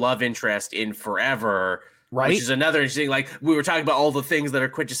had a new love interest in forever, right? Which is another interesting. Like, we were talking about all the things that are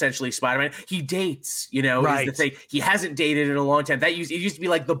quintessentially Spider-Man. He dates, is the thing. He hasn't dated in a long time. It used to be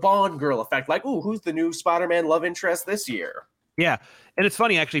like the Bond girl effect. Like, ooh, who's the new Spider-Man love interest this year? Yeah, and it's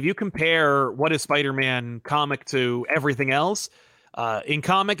funny actually. If you compare what is Spider-Man comic to everything else, in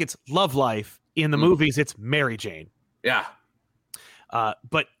comic it's love life. In the movies, it's Mary Jane. Yeah,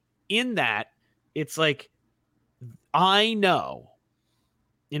 but in that, it's like, I know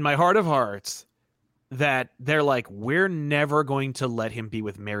in my heart of hearts that they're like, we're never going to let him be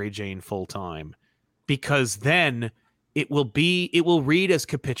with Mary Jane full time, because then it will read as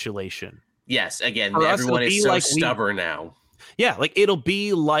capitulation. Yes. Again, everyone is so like stubborn now. Yeah. Like, it'll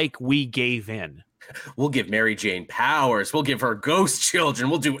be like we gave in. We'll give Mary Jane powers. We'll give her ghost children.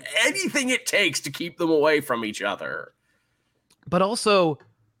 We'll do anything it takes to keep them away from each other. But also,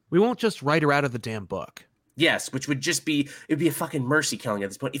 we won't just write her out of the damn book. Yes, which would just be, it'd be a fucking mercy killing at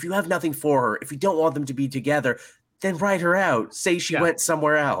this point. If you have nothing for her, if you don't want them to be together, then write her out. Say she went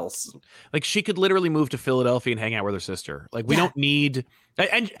somewhere else. Like, she could literally move to Philadelphia and hang out with her sister. Like, we don't need,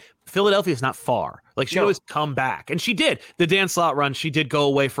 and Philadelphia is not far. Like, she always come back, and she did. The Dan Slott run, she did go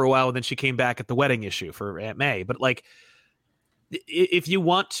away for a while, and then she came back at the wedding issue for Aunt May. But like, if you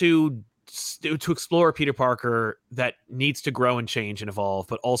want to explore Peter Parker that needs to grow and change and evolve,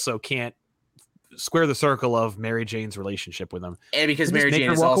 but also can't square the circle of Mary Jane's relationship with him. And because Mary Jane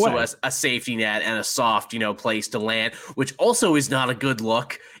is also a safety net and a soft, place to land, which also is not a good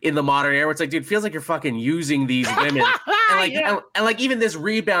look in the modern era. It's like, dude, it feels like you're fucking using these women. and like even this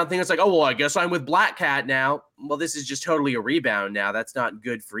rebound thing, it's like, oh, well, I guess I'm with Black Cat now. Well, this is just totally a rebound now. That's not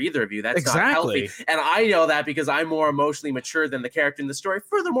good for either of you. That's not healthy. And I know that because I'm more emotionally mature than the character in the story.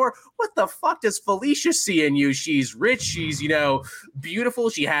 Furthermore, what the fuck does Felicia see in you? She's rich. She's,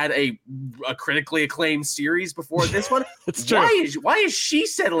 beautiful. She had a critically acclaimed series before this one. It's true. Why is she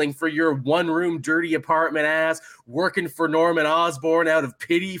settling for your one-room dirty apartment ass, working for Norman Osborn out of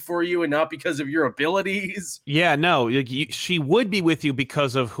pity for you and not because of your abilities. Yeah, no, she would be with you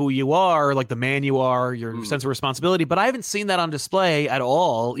because of who you are, like the man you are, your sense of responsibility. But I haven't seen that on display at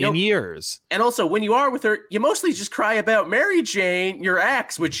all in years. And also, when you are with her, you mostly just cry about Mary Jane, your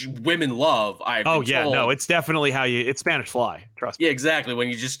ex, which women love. No, it's definitely it's Spanish Fly. Trust me. Yeah, exactly. When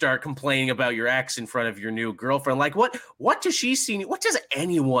you just start complaining about your ex in front of your new girlfriend, like what does she see? What does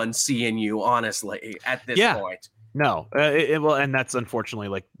anyone see in you, honestly, at this point? No, well, and that's unfortunately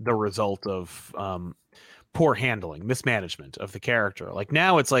like the result of poor handling, mismanagement of the character. Like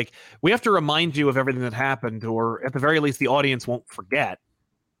now it's like we have to remind you of everything that happened, or at the very least the audience won't forget.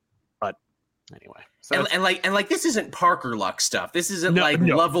 But anyway, so and this isn't Parker Luck stuff. This isn't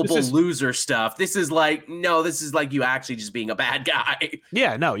lovable loser stuff. This is like you actually just being a bad guy.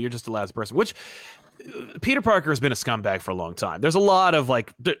 Yeah, no, you're just a lousy person, which Peter Parker has been a scumbag for a long time. There's a lot of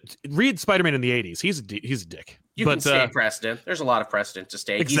read Spider-Man in the 80s. He's a dick. You can stay precedent. There's a lot of precedent to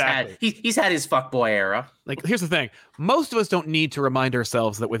stay. Exactly. He's had his fuckboy era. Like, here's the thing. Most of us don't need to remind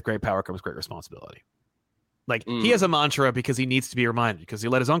ourselves that with great power comes great responsibility. Like, he has a mantra because he needs to be reminded, because he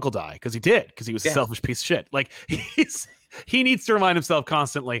let his uncle die, because he was a selfish piece of shit. Like, he needs to remind himself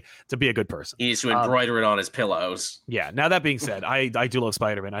constantly to be a good person. He needs to embroider it on his pillows. Yeah. Now, that being said, I do love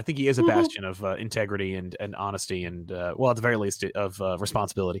Spider-Man. I think he is a bastion of integrity and honesty and, at the very least, of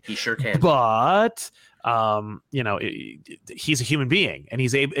responsibility. He sure can. But, he's a human being, and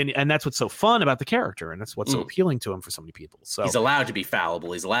he's and that's what's so fun about the character, and that's what's so appealing to him for so many people. So he's allowed to be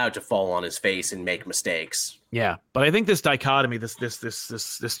fallible. He's allowed to fall on his face and make mistakes. Yeah. But I think this dichotomy, this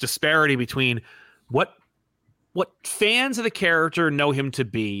disparity between what fans of the character know him to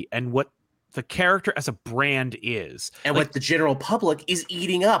be and what the character as a brand is, and what the general public is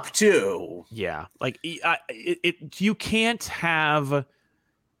eating up too. Yeah, like you can't have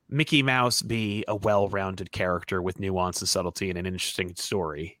Mickey Mouse be a well-rounded character with nuance and subtlety and an interesting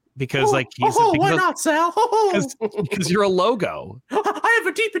story, because why not, Sal? Because you're a logo. I have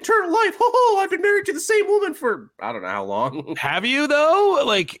a deep internal life. I've been married to the same woman for I don't know how long. Have you though?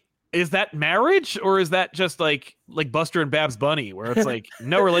 Like, is that marriage, or is that just like Buster and Babs Bunny, where it's like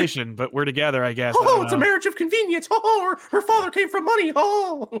no relation, but we're together, I guess? It's a marriage of convenience. Her father came from money.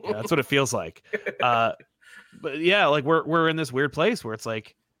 Yeah, that's what it feels like. But yeah, like we're in this weird place where it's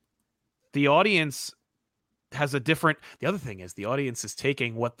like the audience has the other thing is the audience is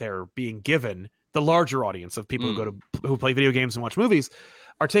taking what they're being given. The larger audience of people who play video games and watch movies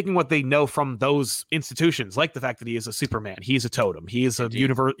are taking what they know from those institutions, like the fact that he is a Superman, he's a totem, he is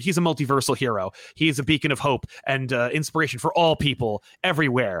he's a multiversal hero, he is a beacon of hope and inspiration for all people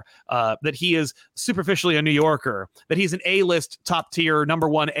everywhere, that he is superficially a New Yorker, that he's an A-list, top-tier, number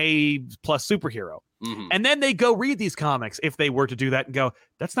 1 A+ superhero. And then they go read these comics, if they were to do that, and go,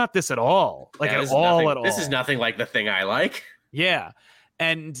 that's not this at all. Like, at all. This is nothing like the thing I like. Yeah.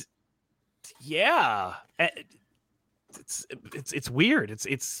 And yeah, it's weird.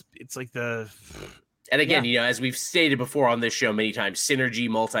 It's like the... And again, as we've stated before on this show many times, synergy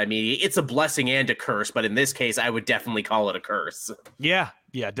multimedia, it's a blessing and a curse, but in this case, I would definitely call it a curse. Yeah,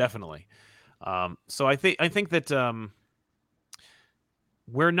 definitely. So I think that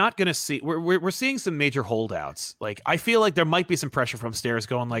we're not going to see... We're seeing some major holdouts. Like, I feel like there might be some pressure from upstairs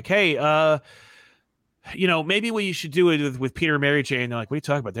going like, hey, maybe what you should do it with Peter and Mary Jane. They're like, what are you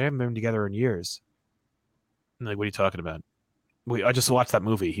talking about? They haven't been together in years. And like, what are you talking about? I just watched that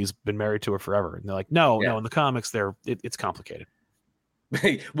movie. He's been married to her forever. And they're like, no, in the comics, it's complicated.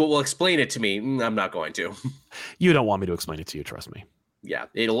 Well, we'll explain it to me. I'm not going to. You don't want me to explain it to you. Trust me. Yeah,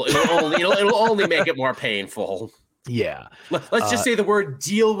 it'll only make it more painful. Yeah. Let's just say the word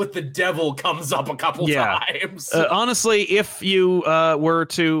 "deal with the devil" comes up a couple times. Honestly, if you were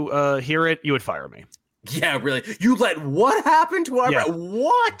to hear it, you would fire me. Yeah, really. You let what happen to our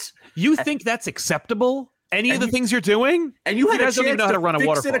what? You think that's acceptable? Any of the things you're doing? And you had a chance don't even know how to run a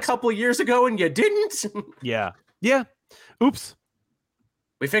fix it a couple years ago and you didn't? Yeah. Oops.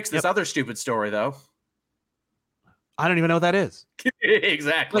 We fixed this other stupid story, though. I don't even know what that is.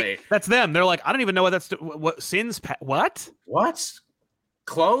 Exactly. Like, that's them. They're like, I don't even know what sins. What?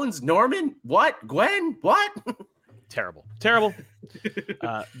 Clones? Norman? What? Gwen? What? Terrible.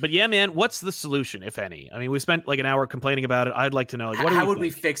 But yeah, man, what's the solution, if any? I mean, we spent like an hour complaining about it. I'd like to know, like, how would we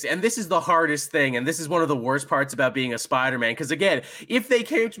fix it? And this is the hardest thing, and this is one of the worst parts about being a Spider-Man. Because again, if they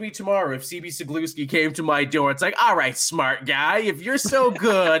came to me tomorrow, if CB Cebulski came to my door, it's like, all right, smart guy, if you're so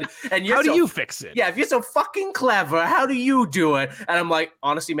good, and you're how do you fix it? Yeah, if you're so fucking clever, how do you do it? And I'm like,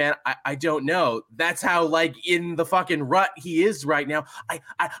 honestly, man, I don't know. That's how like in the fucking rut he is right now.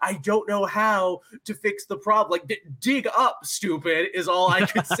 I don't know how to fix the problem. Like, dig up, stupid. stupid is all I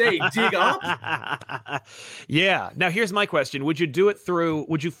could say. Dig up. Yeah. Now here's my question. Would you do it through,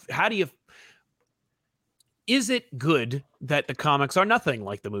 is it good that the comics are nothing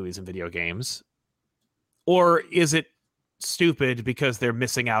like the movies and video games? Or is it stupid because they're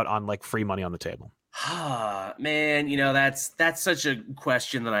missing out on like free money on the table? Man, that's such a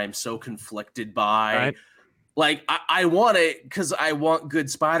question that I'm so conflicted by. Right. Like, I want it because I want good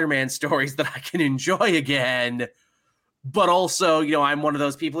Spider-Man stories that I can enjoy again. But also, I'm one of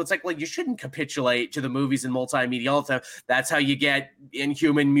those people. It's like, you shouldn't capitulate to the movies and multimedia all the time. That's how you get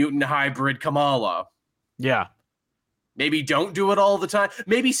Inhuman Mutant Hybrid Kamala. Yeah. Maybe don't do it all the time.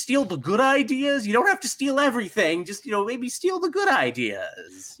 Maybe steal the good ideas. You don't have to steal everything. Just, maybe steal the good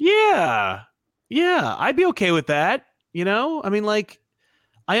ideas. Yeah. Yeah. I'd be okay with that. I mean, like,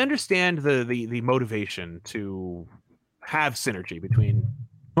 I understand the motivation to have synergy between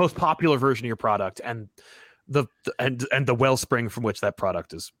the most popular version of your product and the wellspring from which that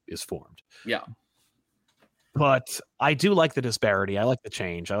product is formed. Yeah. But I do like the disparity. I like the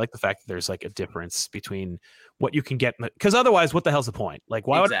change. I like the fact that there's like a difference between what you can get, because otherwise, what the hell's the point? Like,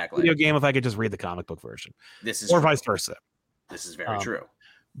 why would I play a video game if I could just read the comic book version? This is or true. Vice versa. This is very true.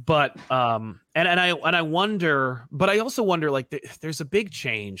 But and I wonder, but I also wonder, like, there's a big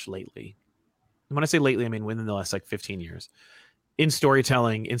change lately. And when I say lately, I mean within the last like 15 years in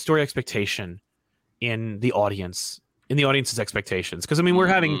storytelling, in story expectation, in the audience's expectations. Because I mean, we're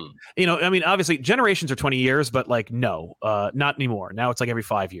having, obviously generations are 20 years, but like, no, not anymore. Now it's like every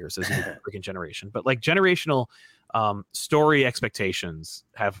 5 years is a freaking generation. But like generational story expectations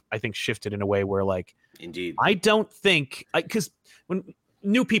have, I think, shifted in a way where, like, indeed, I don't think, because when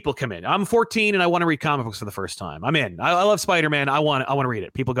new people come in, I'm 14 and I want to read comic books for the first time. I'm in. I love Spider-Man. I want to read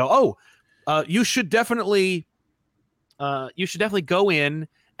it. People go, you should definitely go in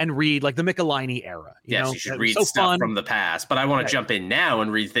and read like the Michelinie era. You should read stuff from the past. But I want to jump in now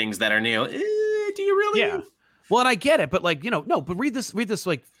and read things that are new. Do you really? Yeah. Well, and I get it, but like, no, but read this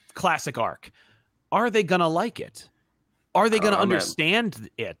like classic arc. Are they gonna like it? Are they going to understand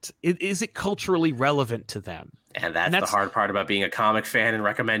it? Is it culturally relevant to them? And that's the hard part about being a comic fan and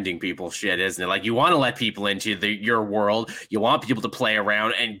recommending people shit, isn't it? Like, you want to let people into your world. You want people to play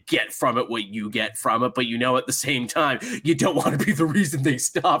around and get from it what you get from it. But at the same time, you don't want to be the reason they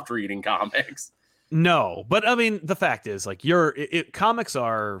stopped reading comics. No, but I mean, the fact is, like, comics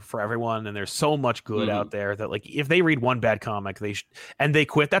are for everyone, and there's so much good out there that, like, if they read one bad comic, and they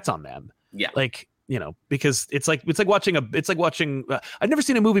quit, that's on them. Yeah. Like, because it's like watching I've never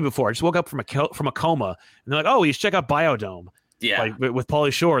seen a movie before. I just woke up from a coma, and they're like, oh, you should check out Biodome. Yeah, like, with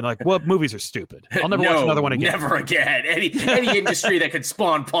Pauly Shore, and they're like, well, movies are stupid. I'll never watch another one again. Never again. Any industry that could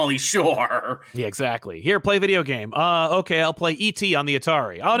spawn Pauly Shore. Yeah, exactly. Here, play video game. Okay, I'll play E.T. on the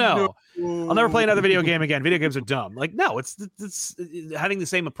Atari. Oh no. I'll never play another video game again. Video games are dumb. Like, no, it's having the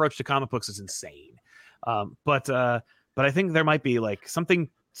same approach to comic books is insane. But I think there might be like something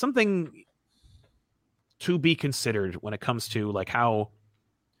to be considered when it comes to like how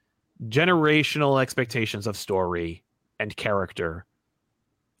generational expectations of story and character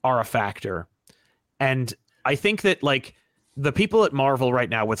are a factor. And I think that, like, the people at Marvel right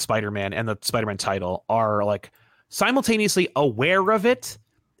now with Spider-Man and the Spider-Man title are like simultaneously aware of it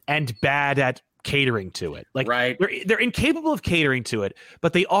and bad at catering to it. Like, right. They're incapable of catering to it,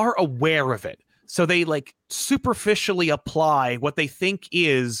 but they are aware of it. So they like superficially apply what they think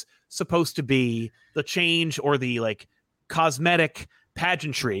is supposed to be the change or the like cosmetic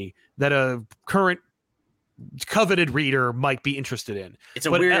pageantry that a current coveted reader might be interested in. It's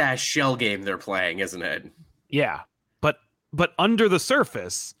a weird ass shell game they're playing, isn't it? Yeah. But under the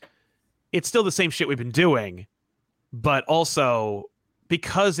surface, it's still the same shit we've been doing, but also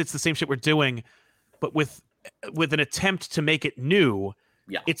because it's the same shit we're doing, but with an attempt to make it new,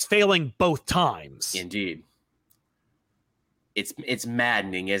 it's failing both times. Indeed. It's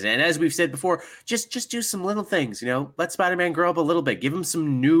maddening, isn't it? And as we've said before, just do some little things, let Spider-Man grow up a little bit, give him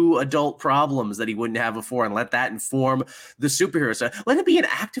some new adult problems that he wouldn't have before, and let that inform the superhero. So let him be an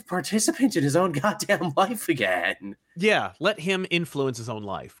active participant in his own goddamn life again. Yeah, let him influence his own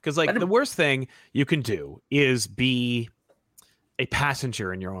life. Because like the worst thing you can do is be a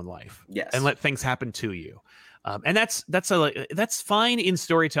passenger in your own life. Yes. And let things happen to you. And that's fine in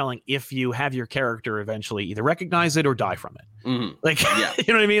storytelling if you have your character eventually either recognize it or die from it. Mm-hmm. Like,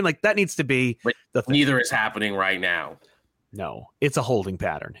 you know what I mean? Like, that needs to be the thing. Neither is happening right now. No, it's a holding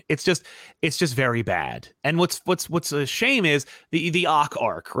pattern. It's just very bad. And what's a shame is the Ock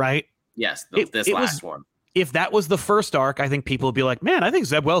arc, right? Yes, this last one. If that was the first arc, I think people would be like, man, I think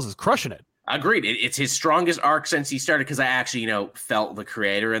Zeb Wells is crushing it. Agreed. It's his strongest arc since he started, because I actually, felt the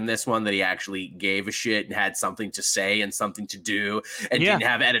creator in this one, that he actually gave a shit and had something to say and something to do, and didn't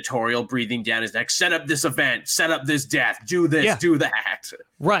have editorial breathing down his neck. Set up this event, set up this death, do this, do that.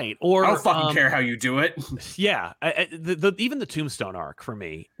 Right. Or I don't fucking care how you do it. Yeah. Even the Tombstone arc for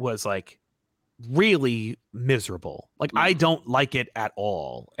me was like really miserable. Like I don't like it at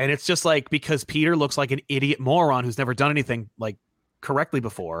all. And it's just like, because Peter looks like an idiot moron who's never done anything like correctly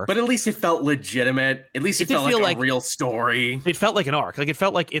before. But at least it felt legitimate. At least it felt like a real story. It felt like an arc. Like it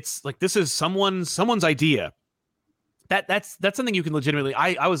felt like it's like this is someone's idea. That's something you can legitimately.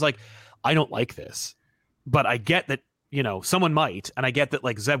 I was like, I don't like this, but I get that, someone might, and I get that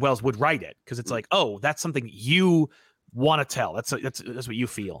like Zeb Wells would write it because it's like, oh, that's something you want to tell. That's what you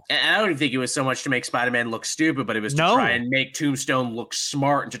feel. And I don't even think it was so much to make Spider-Man look stupid, but it was to try and make Tombstone look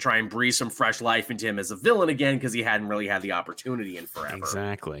smart and to try and breathe some fresh life into him as a villain again, because he hadn't really had the opportunity in forever.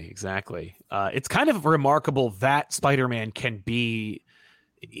 Exactly. It's kind of remarkable that Spider-Man can be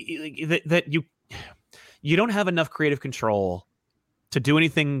that you don't have enough creative control to do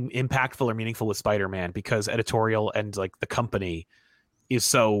anything impactful or meaningful with Spider-Man, because editorial and like the company is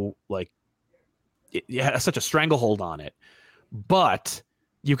so like it has such a stranglehold on it. But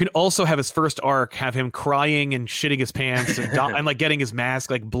you can also have his first arc have him crying and shitting his pants and like getting his mask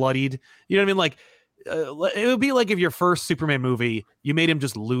like bloodied. You know what I mean? Like it would be like if your first Superman movie, you made him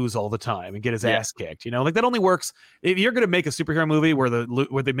just lose all the time and get his ass kicked. Like that only works if you're going to make a superhero movie where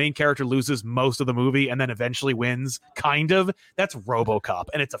the main character loses most of the movie and then eventually wins. Kind of. That's RoboCop,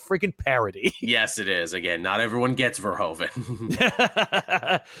 and it's a freaking parody. Yes, it is. Again, not everyone gets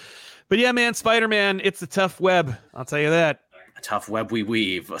Verhoeven. But yeah, man, Spider-Man, it's a tough web. I'll tell you that. A tough web we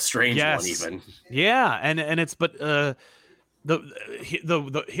weave, a strange one even. Yeah, and it's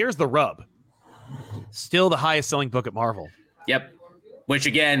here's the rub. Still the highest selling book at Marvel. Yep. Which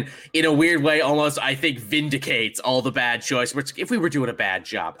again, in a weird way, almost I think vindicates all the bad choice. Which if we were doing a bad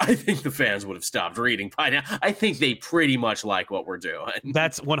job, I think the fans would have stopped reading by now. I think they pretty much like what we're doing.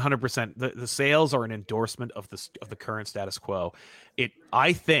 That's 100%. The sales are an endorsement of the current status quo.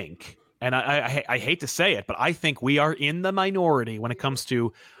 I think, and I hate to say it, but I think we are in the minority when it comes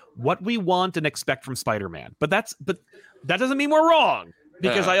to what we want and expect from Spider-Man. But that doesn't mean we're wrong,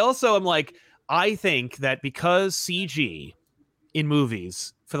 because I also am like, I think that because CG in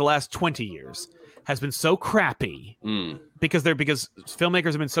movies for the last 20 years has been so crappy because filmmakers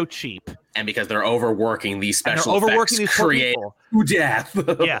have been so cheap, and because they're overworking these special effects create death.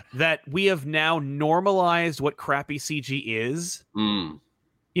 Yeah, that we have now normalized what crappy CG is.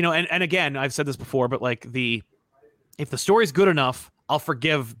 And again, I've said this before, but like if the story's good enough, I'll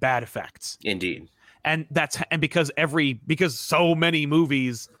forgive bad effects. Indeed. And because so many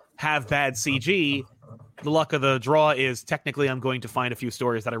movies have bad CG, the luck of the draw is technically I'm going to find a few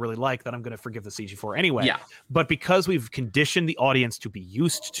stories that I really like that I'm going to forgive the CG for anyway. Yeah. But because we've conditioned the audience to be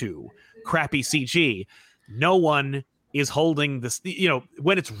used to crappy CG, no one is holding this,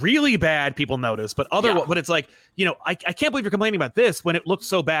 when it's really bad, people notice, but when it's like, I can't believe you're complaining about this when it looked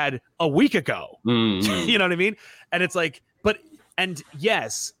so bad a week ago. You know what I mean? And it's like, and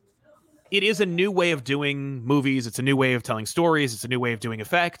yes, it is a new way of doing movies. It's a new way of telling stories. It's a new way of doing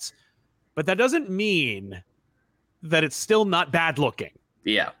effects. But that doesn't mean that it's still not bad looking.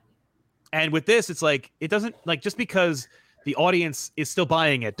 Yeah. And with this, it's like, it doesn't, like, just because the audience is still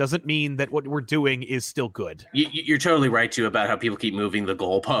buying it doesn't mean that what we're doing is still good. You're totally right, too, about how people keep moving the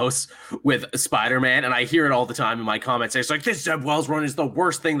goalposts with Spider-Man. And I hear it all the time in my comments. It's like, this Zeb Wells run is the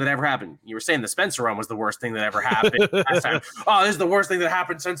worst thing that ever happened. You were saying the Spencer run was the worst thing that ever happened last time. Oh, this is the worst thing that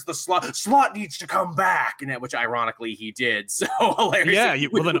happened since the Slott. Slott needs to come back. And which, ironically, he did. So hilarious. Yeah,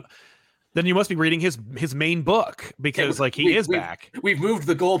 then you must be reading his main book, because he is back. We've moved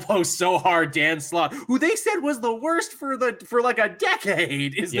the goalpost so hard. Dan Slott, who they said was the worst for like a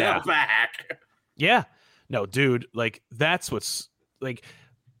decade, is now back. Yeah. No, dude, like that's what's like,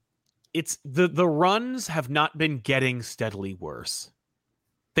 it's the runs have not been getting steadily worse.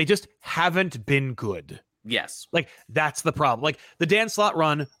 They just haven't been good. Yes. Like that's the problem. Like the Dan Slott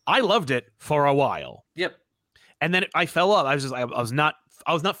run, I loved it for a while. Yep. And then I fell off. I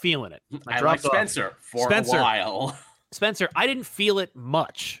was not feeling it. I dropped Spencer for a while. Spencer, I didn't feel it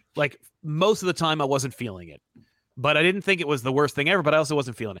much. Like most of the time I wasn't feeling it. But I didn't think it was the worst thing ever, but I also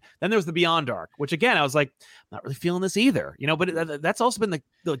wasn't feeling it. Then there was the Beyond arc, which again, I was like, not really feeling this either. But that's also been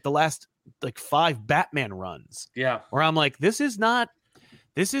the last 5 Batman runs. Yeah. Where I'm like, this is not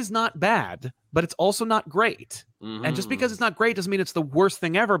this is not bad, but it's also not great. Mm-hmm. And just because it's not great doesn't mean it's the worst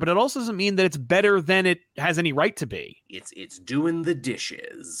thing ever, but it also doesn't mean that it's better than it has any right to be. It's doing the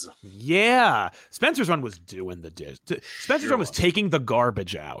dishes. Yeah. Spencer's run was doing the dish. Spencer's run was taking the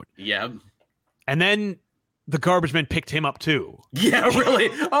garbage out. Yep. And then the garbage men picked him up too. Yeah, really?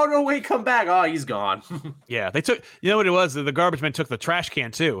 Oh, no, wait, come back. Oh, he's gone. Yeah, they took, you know what it was? The garbage men took the trash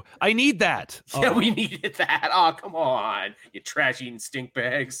can too. I need that. Yeah, we needed that. Oh, come on. You trash-eating stink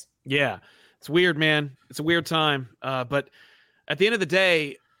bags. Yeah, it's weird, man. It's a weird time. But at the end of the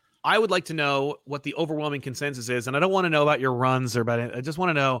day, I would like to know what the overwhelming consensus is. And I don't want to know about your runs or about it. I just want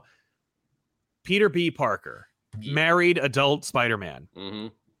to know Peter B. Parker, married adult Spider-Man. Mm-hmm.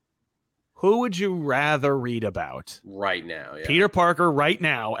 Who would you rather read about? Right now, yeah. Peter Parker right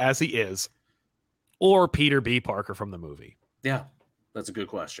now, as he is, or Peter B. Parker from the movie? Yeah, that's a good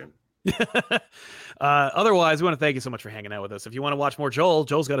question. Otherwise, we want to thank you so much for hanging out with us. If you want to watch more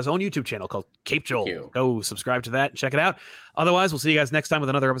Joel's got his own YouTube channel called Cape Joel. Go subscribe to that and check it out. Otherwise, we'll see you guys next time with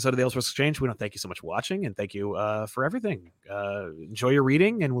another episode of the Elseworlds Exchange. We want to thank you so much for watching, and thank you for everything. Enjoy your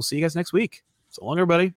reading, and we'll see you guys next week. So long, everybody.